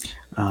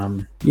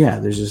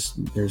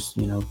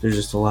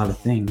just a lot of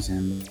things.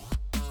 And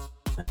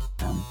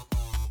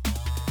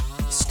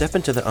step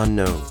into the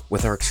unknown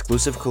with our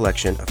exclusive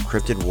collection of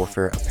cryptid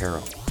warfare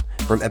apparel.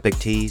 from epic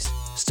tees,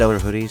 stellar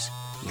hoodies,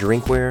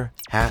 drinkware,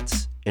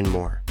 hats, and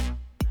more.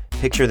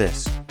 Picture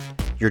this.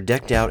 You're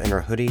decked out in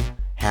our hoodie,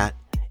 hat,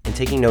 and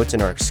taking notes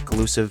in our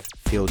exclusive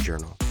field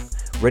journal,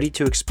 ready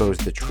to expose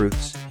the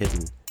truths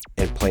hidden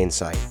in plain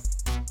sight.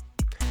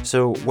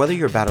 So whether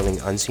you're battling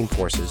unseen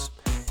forces,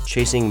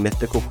 chasing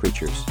mythical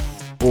creatures,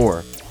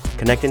 or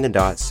connecting the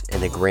dots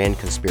in a grand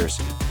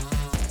conspiracy,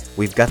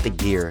 we've got the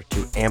gear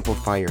to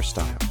amplify your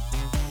style.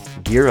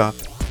 Gear up,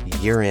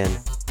 gear in,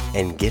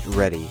 and get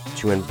ready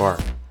to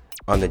embark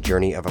on the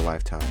journey of a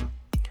lifetime.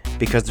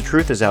 Because the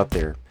truth is out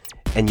there,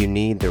 and you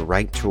need the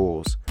right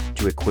tools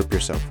to equip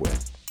yourself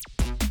with.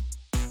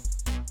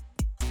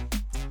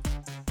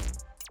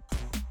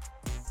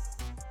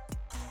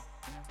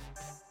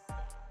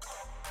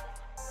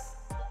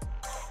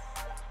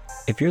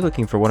 If you're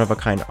looking for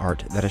one-of-a-kind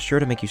art that is sure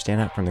to make you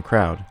stand out from the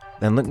crowd,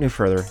 then look no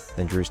further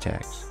than Drew's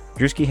Tags.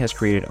 Drewski has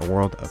created a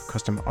world of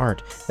custom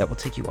art that will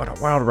take you on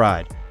a wild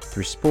ride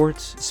through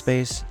sports,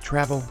 space,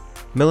 travel,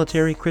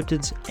 military,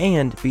 cryptids,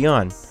 and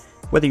beyond.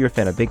 Whether you're a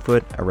fan of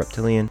Bigfoot, a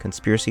reptilian,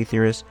 conspiracy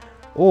theorist,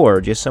 or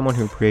just someone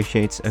who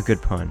appreciates a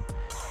good pun,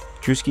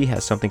 Drewski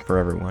has something for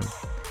everyone.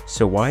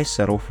 So why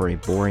settle for a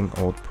boring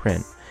old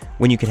print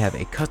when you can have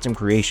a custom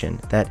creation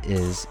that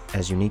is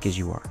as unique as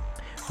you are?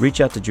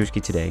 Reach out to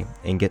Drewski today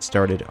and get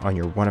started on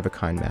your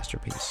one-of-a-kind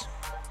masterpiece.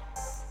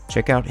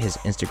 Check out his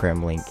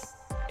Instagram link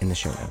in the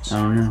show notes.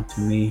 I don't know.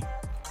 To me,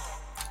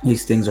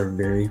 these things are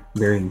very,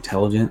 very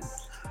intelligent.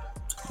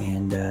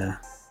 And,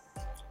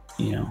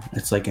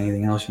 it's like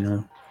anything else,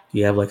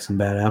 you have like some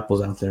bad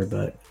apples out there,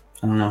 but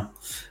I don't know.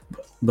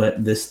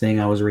 But this thing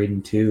I was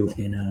reading too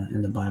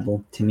in the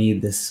Bible, to me,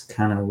 this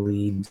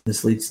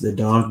leads to the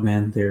dog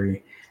man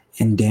theory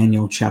in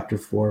Daniel chapter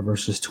 4,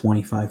 verses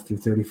 25 through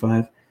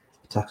 35.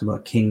 It talks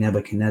about King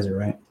Nebuchadnezzar,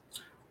 right?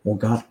 Well,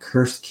 God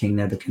cursed King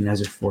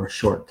Nebuchadnezzar for a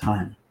short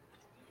time.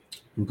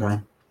 Okay.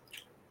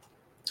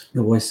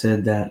 The voice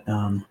said that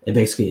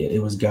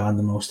it was God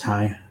the Most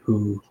High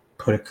who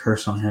put a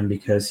curse on him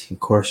because, of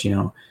course,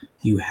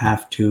 you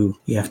have to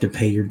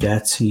pay your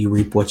debts and you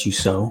reap what you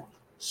sow.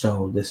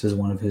 So this is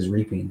one of his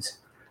reapings.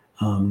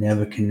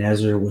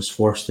 Nebuchadnezzar was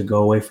forced to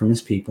go away from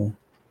his people.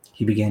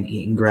 He began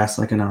eating grass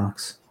like an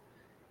ox.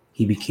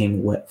 He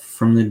became wet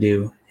from the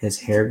dew. His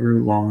hair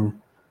grew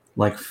long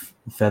like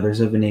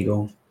feathers of an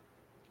eagle.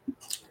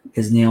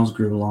 His nails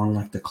grew long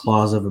like the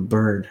claws of a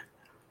bird.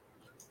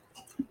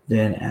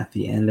 Then at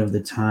the end of the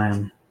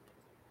time,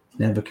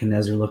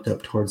 Nebuchadnezzar looked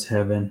up towards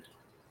heaven,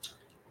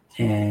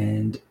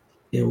 and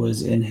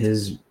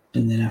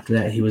then after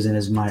that he was in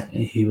his mind.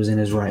 He was in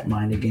his right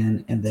mind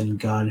again, and then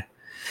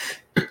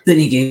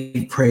he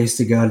gave praise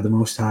to God the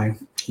Most High.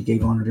 He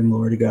gave honor and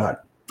glory to God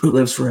who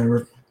lives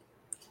forever.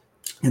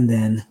 And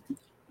then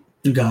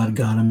God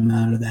got him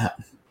out of that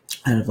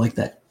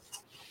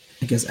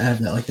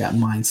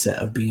mindset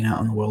of being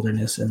out in the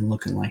wilderness and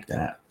looking like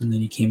that. And then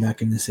he came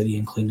back in the city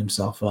and cleaned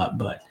himself up.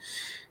 But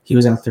he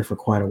was out there for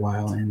quite a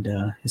while, and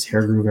his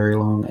hair grew very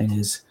long, and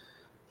his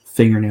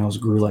fingernails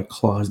grew like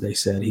claws, they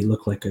said. He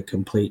looked like a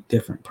complete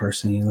different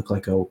person. He looked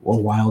like a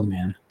wild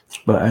man.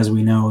 But as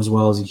we know, as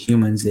well as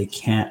humans, they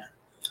can't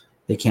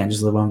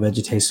just live on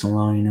vegetation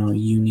alone.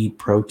 You need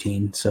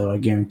protein. So I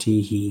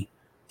guarantee he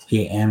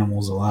ate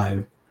animals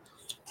alive.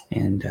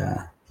 And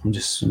I'm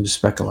just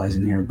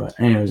speculating here, but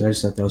anyways, I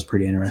just thought that was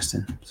pretty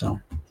interesting. So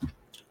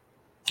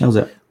that was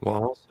it. Well,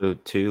 also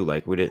too,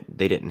 like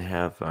they didn't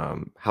have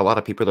how a lot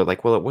of people are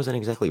like, well, it wasn't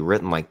exactly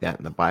written like that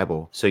in the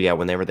Bible. So yeah,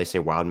 whenever they say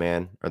wild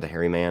man or the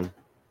hairy man,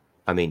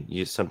 I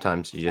mean,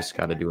 sometimes you just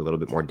got to do a little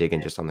bit more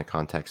digging just on the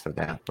context of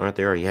that. Right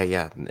there,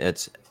 yeah,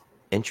 it's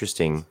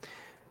interesting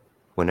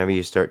whenever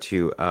you start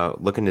to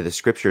look into the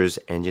scriptures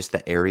and just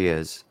the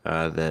areas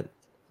that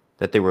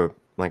they were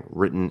like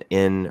written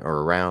in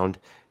or around.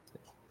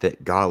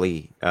 That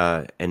golly,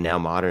 and now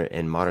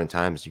modern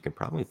times, you can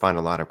probably find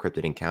a lot of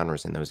cryptid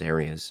encounters in those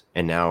areas.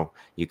 And now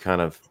you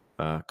kind of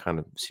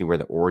see where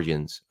the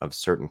origins of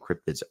certain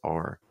cryptids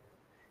are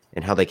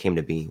and how they came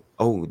to be.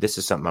 Oh, this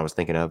is something I was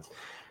thinking of,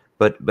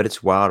 but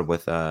it's wild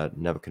with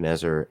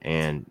Nebuchadnezzar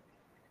and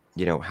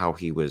how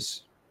he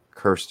was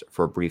cursed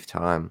for a brief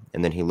time,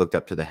 and then he looked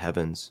up to the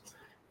heavens,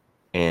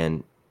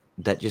 and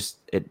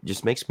it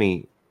just makes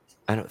me.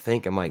 I'm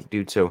like,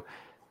 dude, so.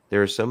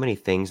 There are so many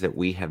things that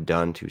we have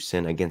done to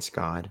sin against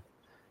God,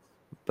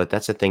 but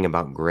that's the thing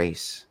about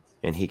grace,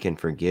 and he can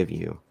forgive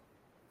you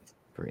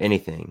for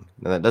anything.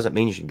 Now, that doesn't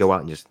mean you should go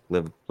out and just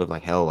live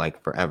like hell,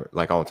 like forever,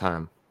 like all the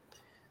time.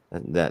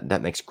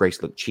 That makes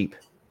grace look cheap.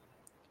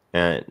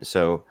 And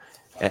so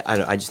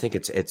I just think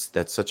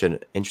that's such an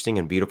interesting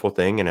and beautiful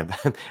thing, and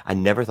I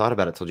never thought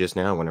about it till just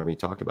now whenever you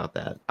talked about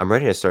that. I'm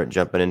ready to start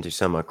jumping into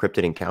some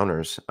cryptid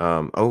encounters.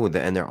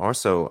 And there are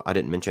also, I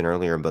didn't mention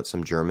earlier, but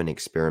some German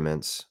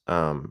experiments.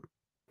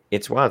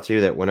 It's wild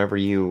too that whenever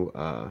you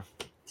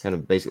kind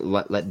of basically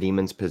let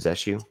demons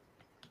possess you,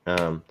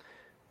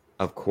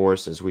 of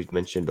course, as we've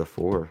mentioned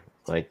before,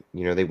 like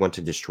they want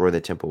to destroy the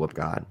temple of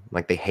God,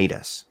 like they hate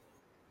us.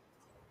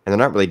 And they're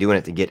not really doing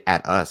it to get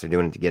at us. They're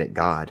doing it to get at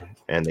God.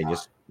 And they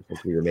just,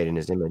 we were made in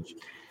his image.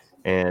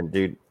 And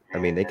dude, I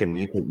mean, they can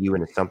mutate you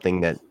into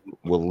something that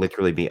will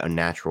literally be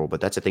unnatural.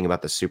 But that's the thing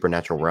about the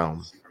supernatural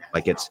realm.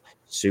 Like it's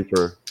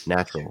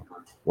supernatural.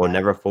 We'll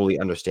never fully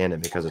understand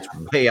it because it's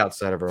way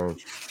outside of our own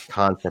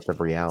concept of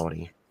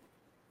reality.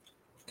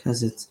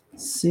 Because it's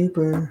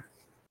super.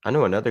 I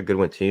know another good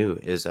one too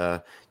is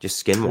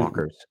just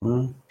skinwalkers.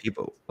 Well,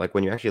 People like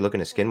when you're actually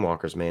looking at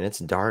skinwalkers, man, it's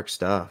dark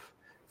stuff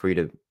for you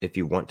to if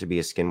you want to be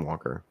a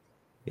skinwalker.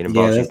 It yeah,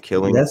 involves you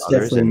killing that's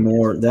others definitely and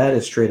more. That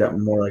is straight up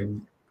more like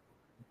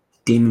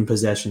demon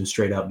possession.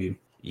 Straight up, dude.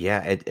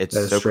 yeah, it's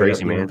That is so straight up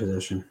crazy, demon man.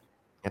 possession. You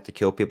have to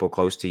kill people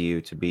close to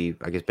you to be,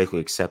 I guess,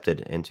 basically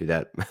accepted into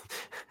that. I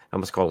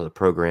almost call it a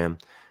program,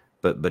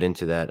 but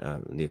into that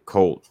the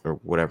occult or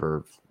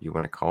whatever you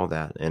want to call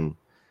that, and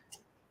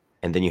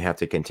then you have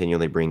to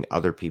continually bring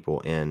other people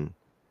in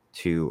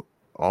to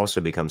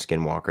also become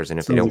skinwalkers, and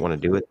if they Sounds don't like,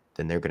 want to do it,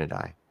 then they're gonna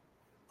die.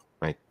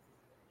 Right?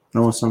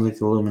 almost sounds like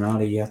the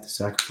Illuminati. You have to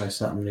sacrifice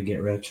something to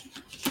get rich.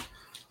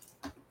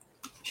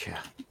 Yeah.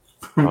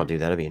 I'll do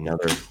that'll be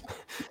another.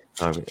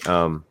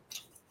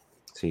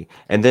 See,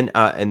 and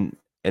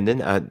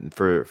then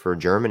for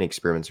German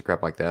experiments and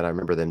crap like that, I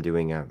remember them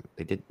doing.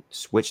 They did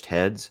switched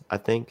heads, I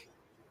think,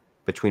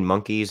 between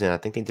monkeys, and I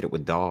think they did it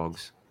with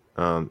dogs,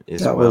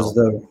 as That was well.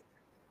 the.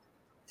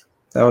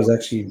 That was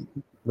actually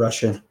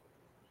Russian.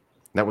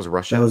 That was That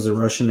Russia. was the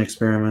Russian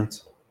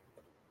experiment.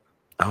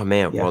 Oh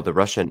man, Yeah. well the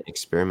Russian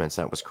experiments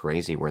that was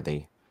crazy where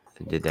they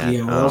did that.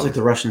 Yeah, well, that was like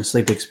the Russian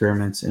sleep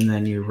experiments, and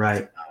then you're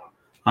right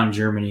on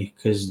Germany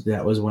because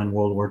that was when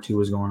World War II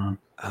was going on.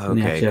 And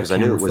they Okay, actually have because I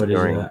knew camera it was footage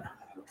of during. that.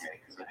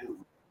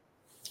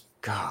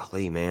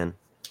 Golly, man,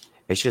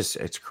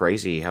 it's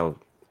crazy how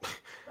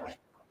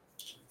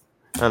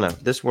I don't know.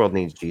 This world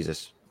needs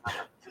Jesus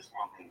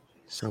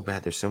so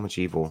bad. There's so much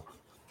evil,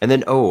 and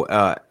then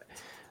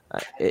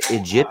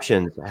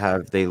Egyptians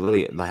they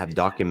literally have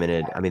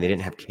documented. I mean, they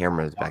didn't have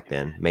cameras back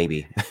then,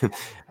 maybe,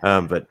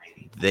 but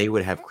they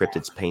would have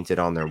cryptids painted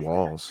on their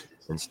walls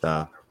and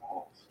stuff,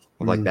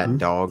 with like that Mm-hmm.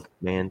 dog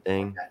man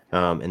thing.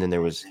 And then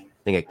there was, I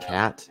think, a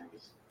cat,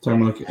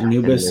 Talking about like and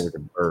then there Anubis. was a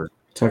bird.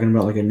 Talking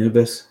about like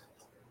Anubis.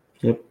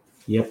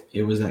 Yep.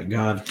 It was that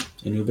god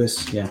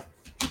Anubis. Yeah.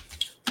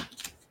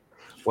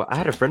 Well, I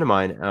had a friend of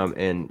mine,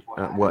 and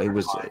well, it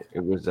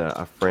was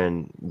a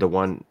friend, the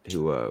one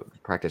who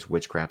practiced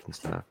witchcraft and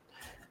stuff.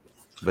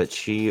 But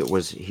she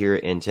was here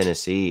in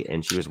Tennessee,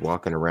 and she was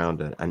walking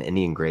around an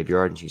Indian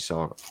graveyard, and she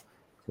saw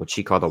what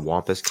she called a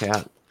wampus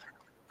cat.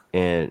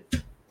 And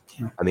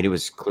Yeah. I mean, it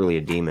was clearly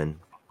a demon,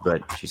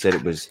 but she said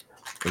it was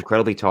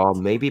incredibly tall,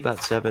 maybe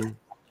about 7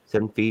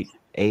 feet,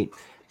 8,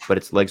 but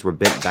its legs were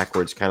bent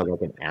backwards, kind of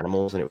like an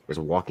animal's, and it was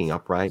walking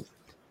upright,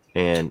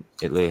 and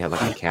it literally had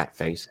like a cat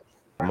face.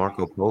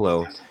 Marco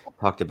Polo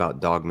talked about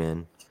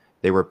dogmen.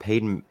 They were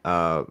paid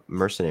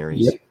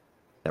mercenaries Yep.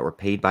 that were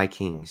paid by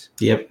kings.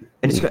 Yep.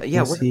 And it's yeah,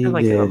 Yes, wasn't there he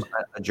like did.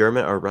 a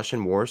German or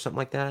Russian war or something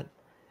like that?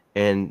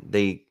 And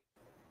I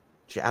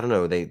don't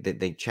know,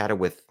 they chatted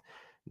with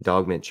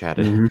Dogman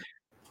chatted. Hmm.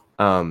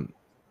 Um,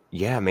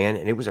 yeah, man,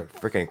 and it was a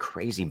freaking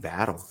crazy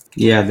battle.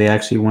 Yeah, they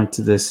actually went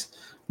to this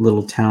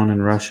little town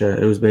in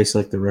Russia. It was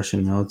basically like the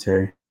Russian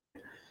military.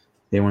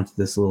 They went to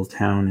this little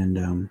town,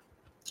 and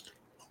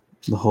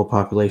the whole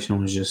population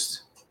was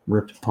just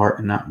ripped apart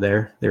and not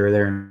there. They were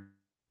there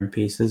in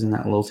pieces in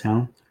that little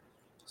town.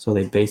 So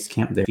they base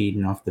camped there,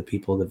 feeding off the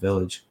people of the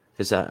village.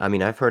 Because I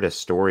mean, I've heard a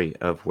story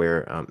of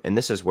where, and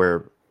this is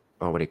where,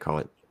 what do you call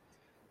it?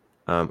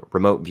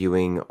 Remote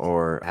viewing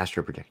or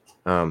astro project.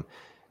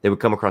 They would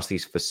come across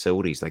these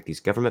facilities, like these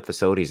government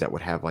facilities that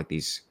would have like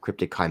these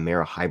cryptic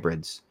chimera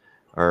hybrids,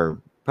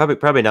 or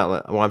probably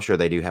not. Well, I'm sure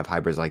they do have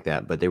hybrids like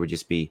that, but they would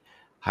just be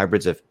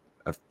hybrids of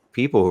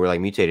people who were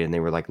like mutated, and they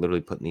were like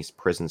literally put in these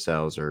prison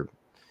cells or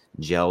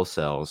gel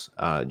cells,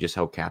 just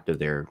held captive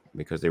there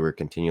because they were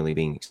continually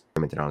being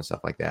experimented on and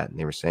stuff like that. And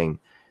they were saying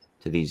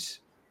to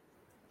these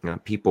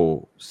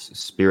people,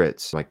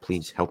 spirits, like,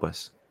 please help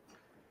us.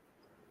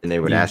 And they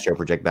would Yeah. astral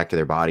project back to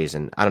their bodies.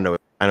 And I don't know.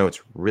 I know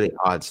it's really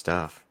odd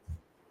stuff,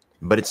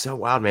 but it's so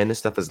wild, man. This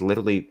stuff is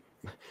literally,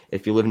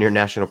 if you live near a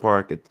national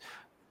park, it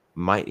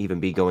might even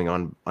be going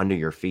on under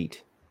your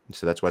feet.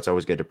 So that's why it's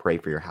always good to pray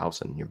for your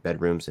house and your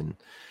bedrooms and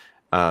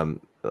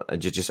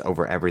just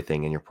over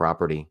everything in your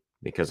property.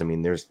 Because I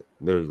mean, there's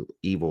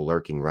evil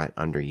lurking right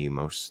under you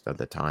most of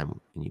the time,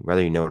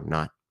 whether you know it or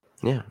not.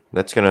 Yeah,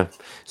 that's gonna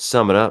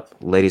sum it up,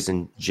 ladies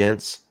and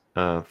gents,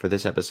 for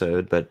this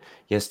episode. But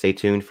yes, stay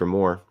tuned for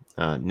more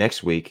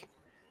next week.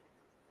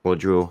 Well,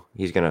 Drew,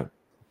 he's gonna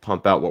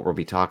pump out what we'll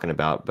be talking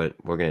about, but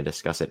we're gonna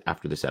discuss it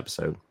after this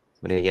episode.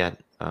 But yeah,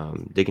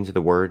 dig into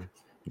the Word,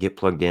 get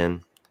plugged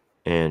in,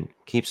 and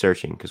keep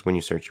searching, because when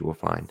you search, you will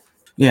find.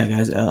 Yeah,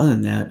 guys. Other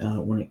than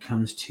that, when it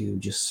comes to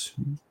just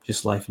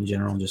life in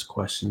general, just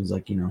questions,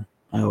 like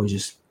I always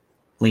just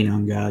lean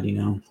on God.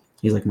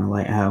 He's like my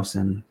lighthouse,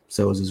 and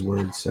so is His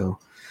Word. So,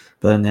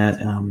 but other than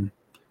that,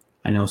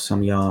 I know some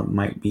of y'all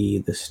might be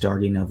the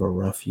starting of a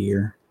rough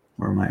year,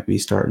 or might be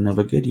starting of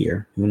a good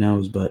year. Who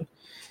knows? But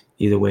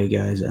either way,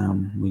 guys,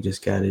 we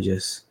just gotta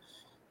just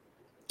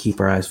keep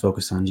our eyes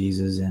focused on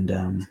Jesus,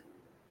 and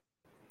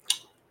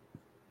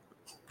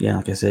yeah,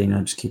 like I said,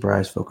 just keep our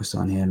eyes focused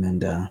on him.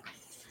 And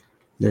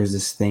there's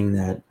this thing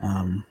that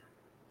I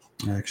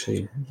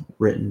actually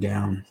written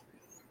down.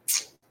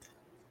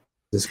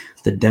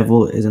 The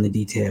devil is in the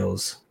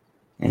details,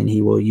 and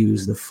he will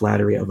use the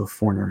flattery of a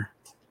foreigner.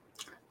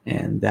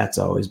 And that's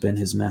always been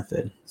his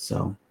method.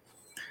 So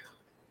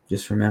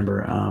just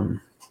remember,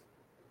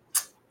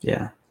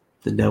 the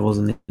devil's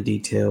in the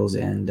details.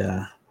 And,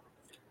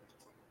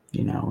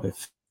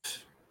 if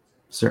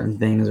certain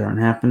things aren't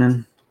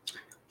happening,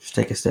 just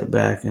take a step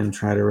back and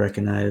try to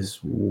recognize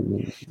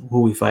who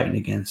we fighting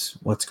against,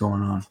 what's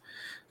going on.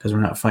 Because we're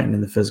not fighting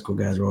in the physical,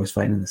 guys. We're always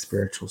fighting in the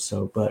spiritual.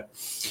 So, but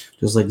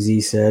just like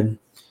Z said,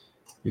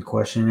 if you're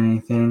questioning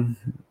anything,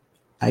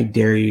 I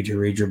dare you to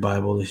read your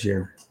Bible this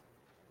year.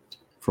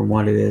 From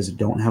what it is,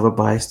 don't have a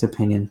biased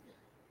opinion.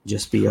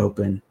 Just be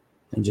open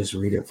and just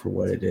read it for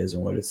what it is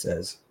and what it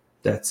says.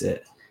 That's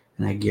it.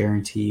 And I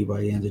guarantee you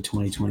by the end of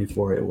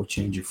 2024, it will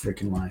change your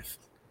freaking life.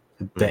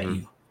 I bet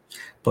you.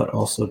 But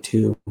also,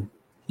 too,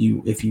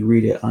 if you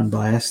read it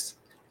unbiased,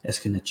 it's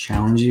going to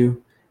challenge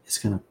you. It's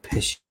going to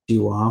piss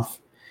you off.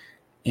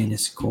 And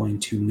it's going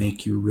to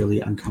make you really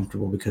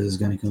uncomfortable because it's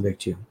going to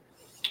convict you.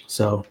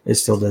 So it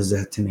still does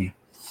that to me.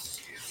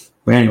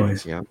 But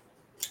anyways, I'm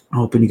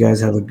hoping you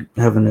guys having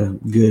a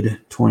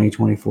good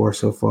 2024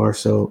 so far.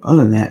 So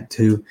other than that,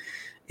 too,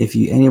 if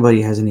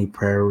anybody has any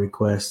prayer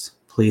requests,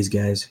 please,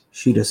 guys,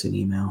 shoot us an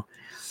email.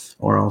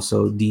 Or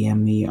also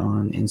DM me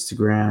on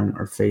Instagram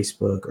or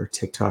Facebook or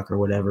TikTok or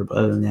whatever. But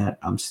other than that,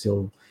 I'm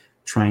still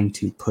trying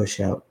to push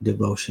out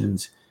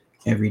devotions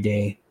every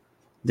day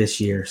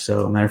this year.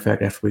 So, matter of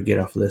fact, after we get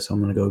off of this,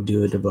 I'm going to go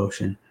do a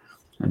devotion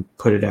and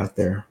put it out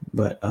there.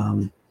 But,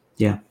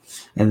 yeah.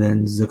 And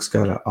then Zook's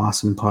got an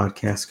awesome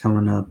podcast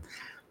coming up.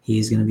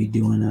 He's going to be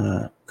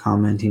doing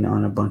commenting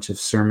on a bunch of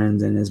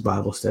sermons and his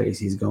Bible studies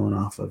he's going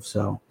off of.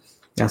 So,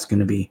 it's going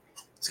to be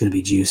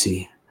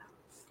juicy.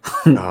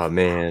 Oh,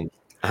 man.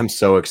 I'm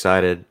so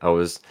excited.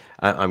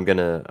 I'm going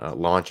to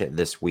launch it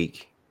this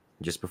week.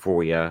 Just before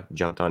we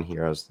jumped on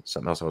here,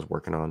 something else I was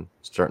working on,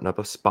 starting up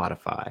a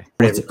Spotify.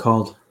 What's it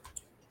called?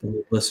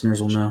 The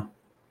listeners will know.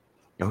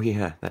 Oh,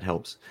 yeah, that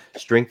helps.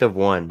 Strength of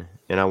One,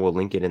 and I will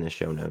link it in the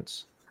show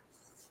notes.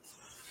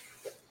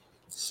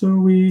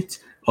 Sweet.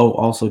 Oh,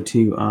 also,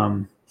 too,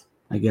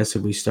 I guess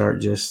if we start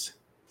just...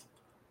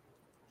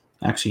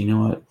 Actually, you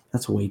know what?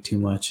 That's way too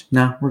much.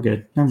 No, we're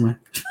good. Never mind.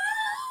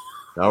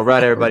 All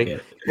right, everybody.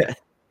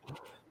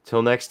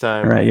 Till next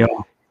time. All right,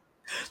 y'all.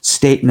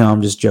 No,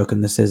 I'm just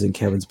joking. This isn't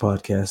Kevin's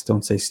podcast.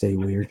 Don't say stay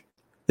weird.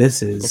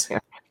 This is...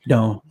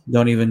 don't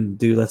even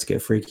do Let's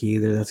Get Freaky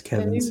either. That's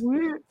Kevin's.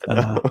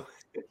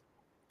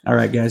 All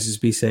right, guys,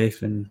 just be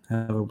safe and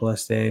have a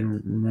blessed day.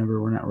 And remember,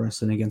 we're not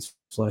wrestling against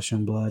flesh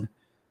and blood,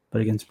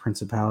 but against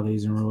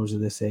principalities and rulers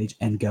of this age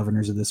and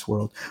governors of this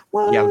world.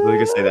 What? Yeah, I was really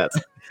going to say that.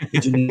 The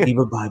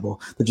Geneva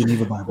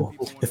Bible,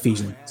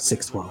 Ephesians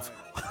 6:12.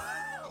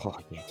 Oh,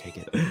 yeah, take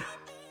it.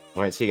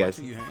 All right, see you guys.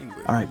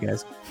 All right,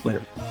 guys,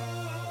 later.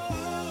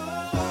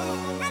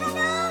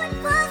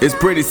 It's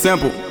pretty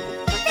simple.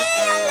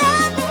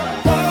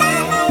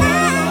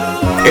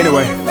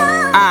 Anyway,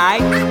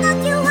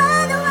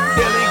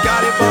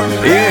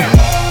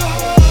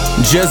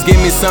 just give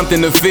me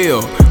something to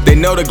feel. They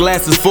know the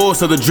glass is full,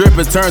 so the drip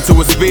is turned to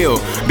a spill.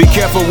 Be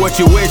careful what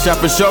you wish, I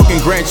for sure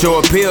can grant your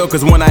appeal.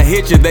 Cause when I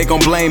hit you, they gon'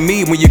 blame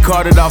me when you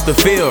caught it off the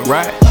field,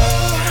 right?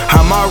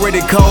 I'm already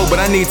cold, but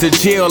I need to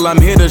chill.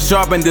 I'm here to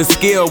sharpen the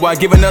skill while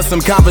giving us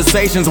some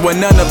conversations where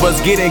none of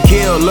us getting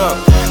killed. Look,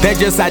 that's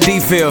just how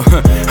D feel.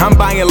 I'm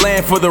buying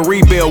land for the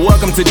rebuild.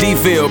 Welcome to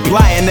D-Field,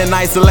 plotting in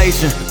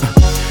isolation.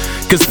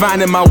 Cause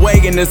finding my way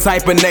in this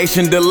type of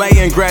nation,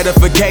 delaying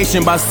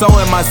gratification by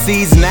sowing my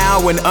seeds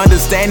now and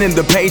understanding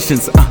the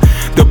patience.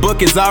 The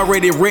book is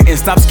already written,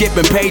 stop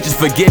skipping pages,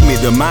 forgive me,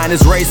 the mind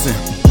is racing.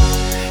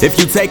 If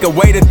you take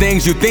away the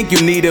things you think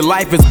you needed,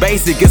 life is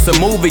basic, it's a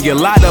movie, a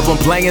lot of them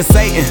playing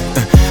Satan.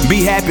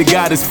 Be happy,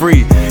 God is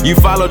free. You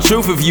follow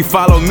truth if you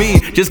follow me,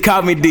 just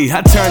call me D,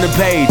 I turn the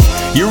page.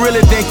 You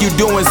really think you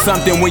doing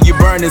something when you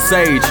burn the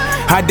sage?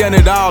 I done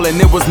it all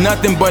and it was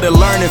nothing but a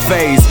learning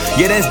phase.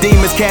 Yeah, that's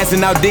demons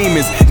casting out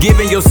demons,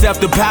 giving yourself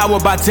the power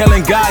by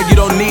telling God you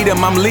don't need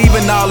him. I'm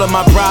leaving all of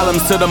my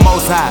problems to the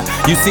Most High.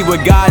 You see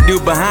what God do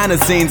behind the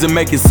scenes and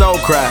make your soul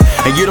cry.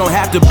 And you don't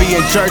have to be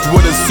in church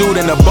with a suit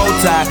and a bow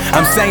tie.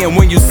 I'm saying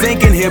when you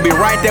sinking, he'll be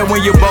right there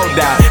when your boat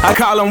die. I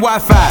call him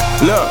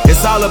Wi-Fi. Look,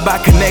 it's all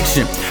about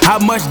connection. How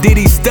much did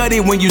he study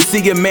when you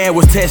see a man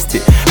was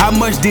tested? How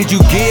much did you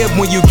give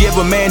when you give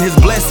a man his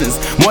blessings?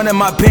 One of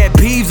my pet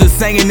peeves is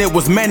saying it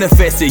was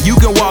manifested. You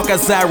can walk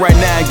outside right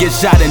now and get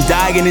shot and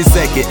die in a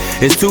second.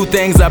 It's two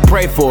things I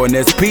pray for, and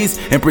that's peace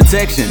and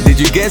protection. Did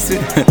you guess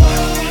it?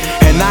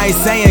 And I ain't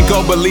saying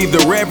go believe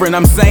the reverend.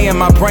 I'm saying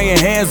my praying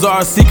hands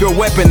are a secret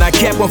weapon. I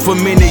kept one for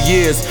many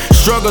years.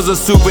 Struggles are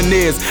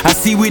souvenirs. I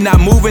see we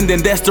not moving,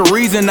 then that's the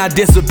reason I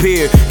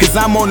disappeared. Cause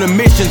I'm on a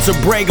mission to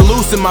break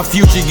loose in my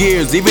future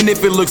years. Even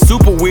if it looks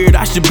super weird,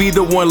 I should be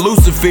the one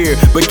Lucifer.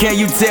 But can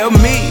you tell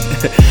me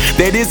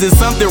that isn't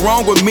something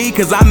wrong with me?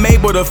 Cause I'm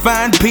able to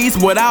find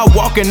peace without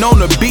walking on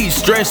the beach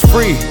stress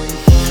free.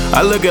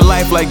 I look at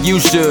life like you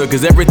should,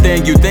 cause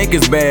everything you think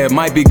is bad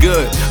might be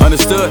good.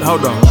 Understood?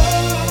 Hold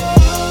on.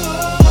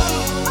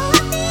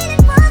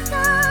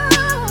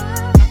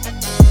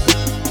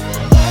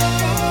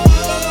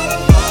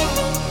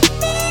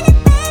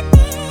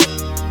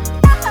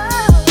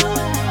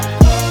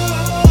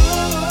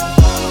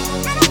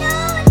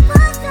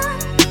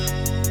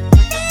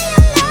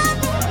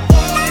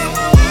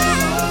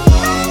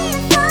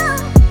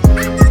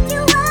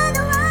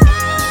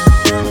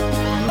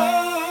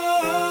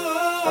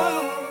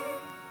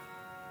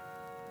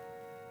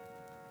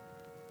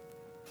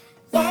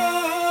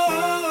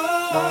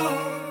 Yeah.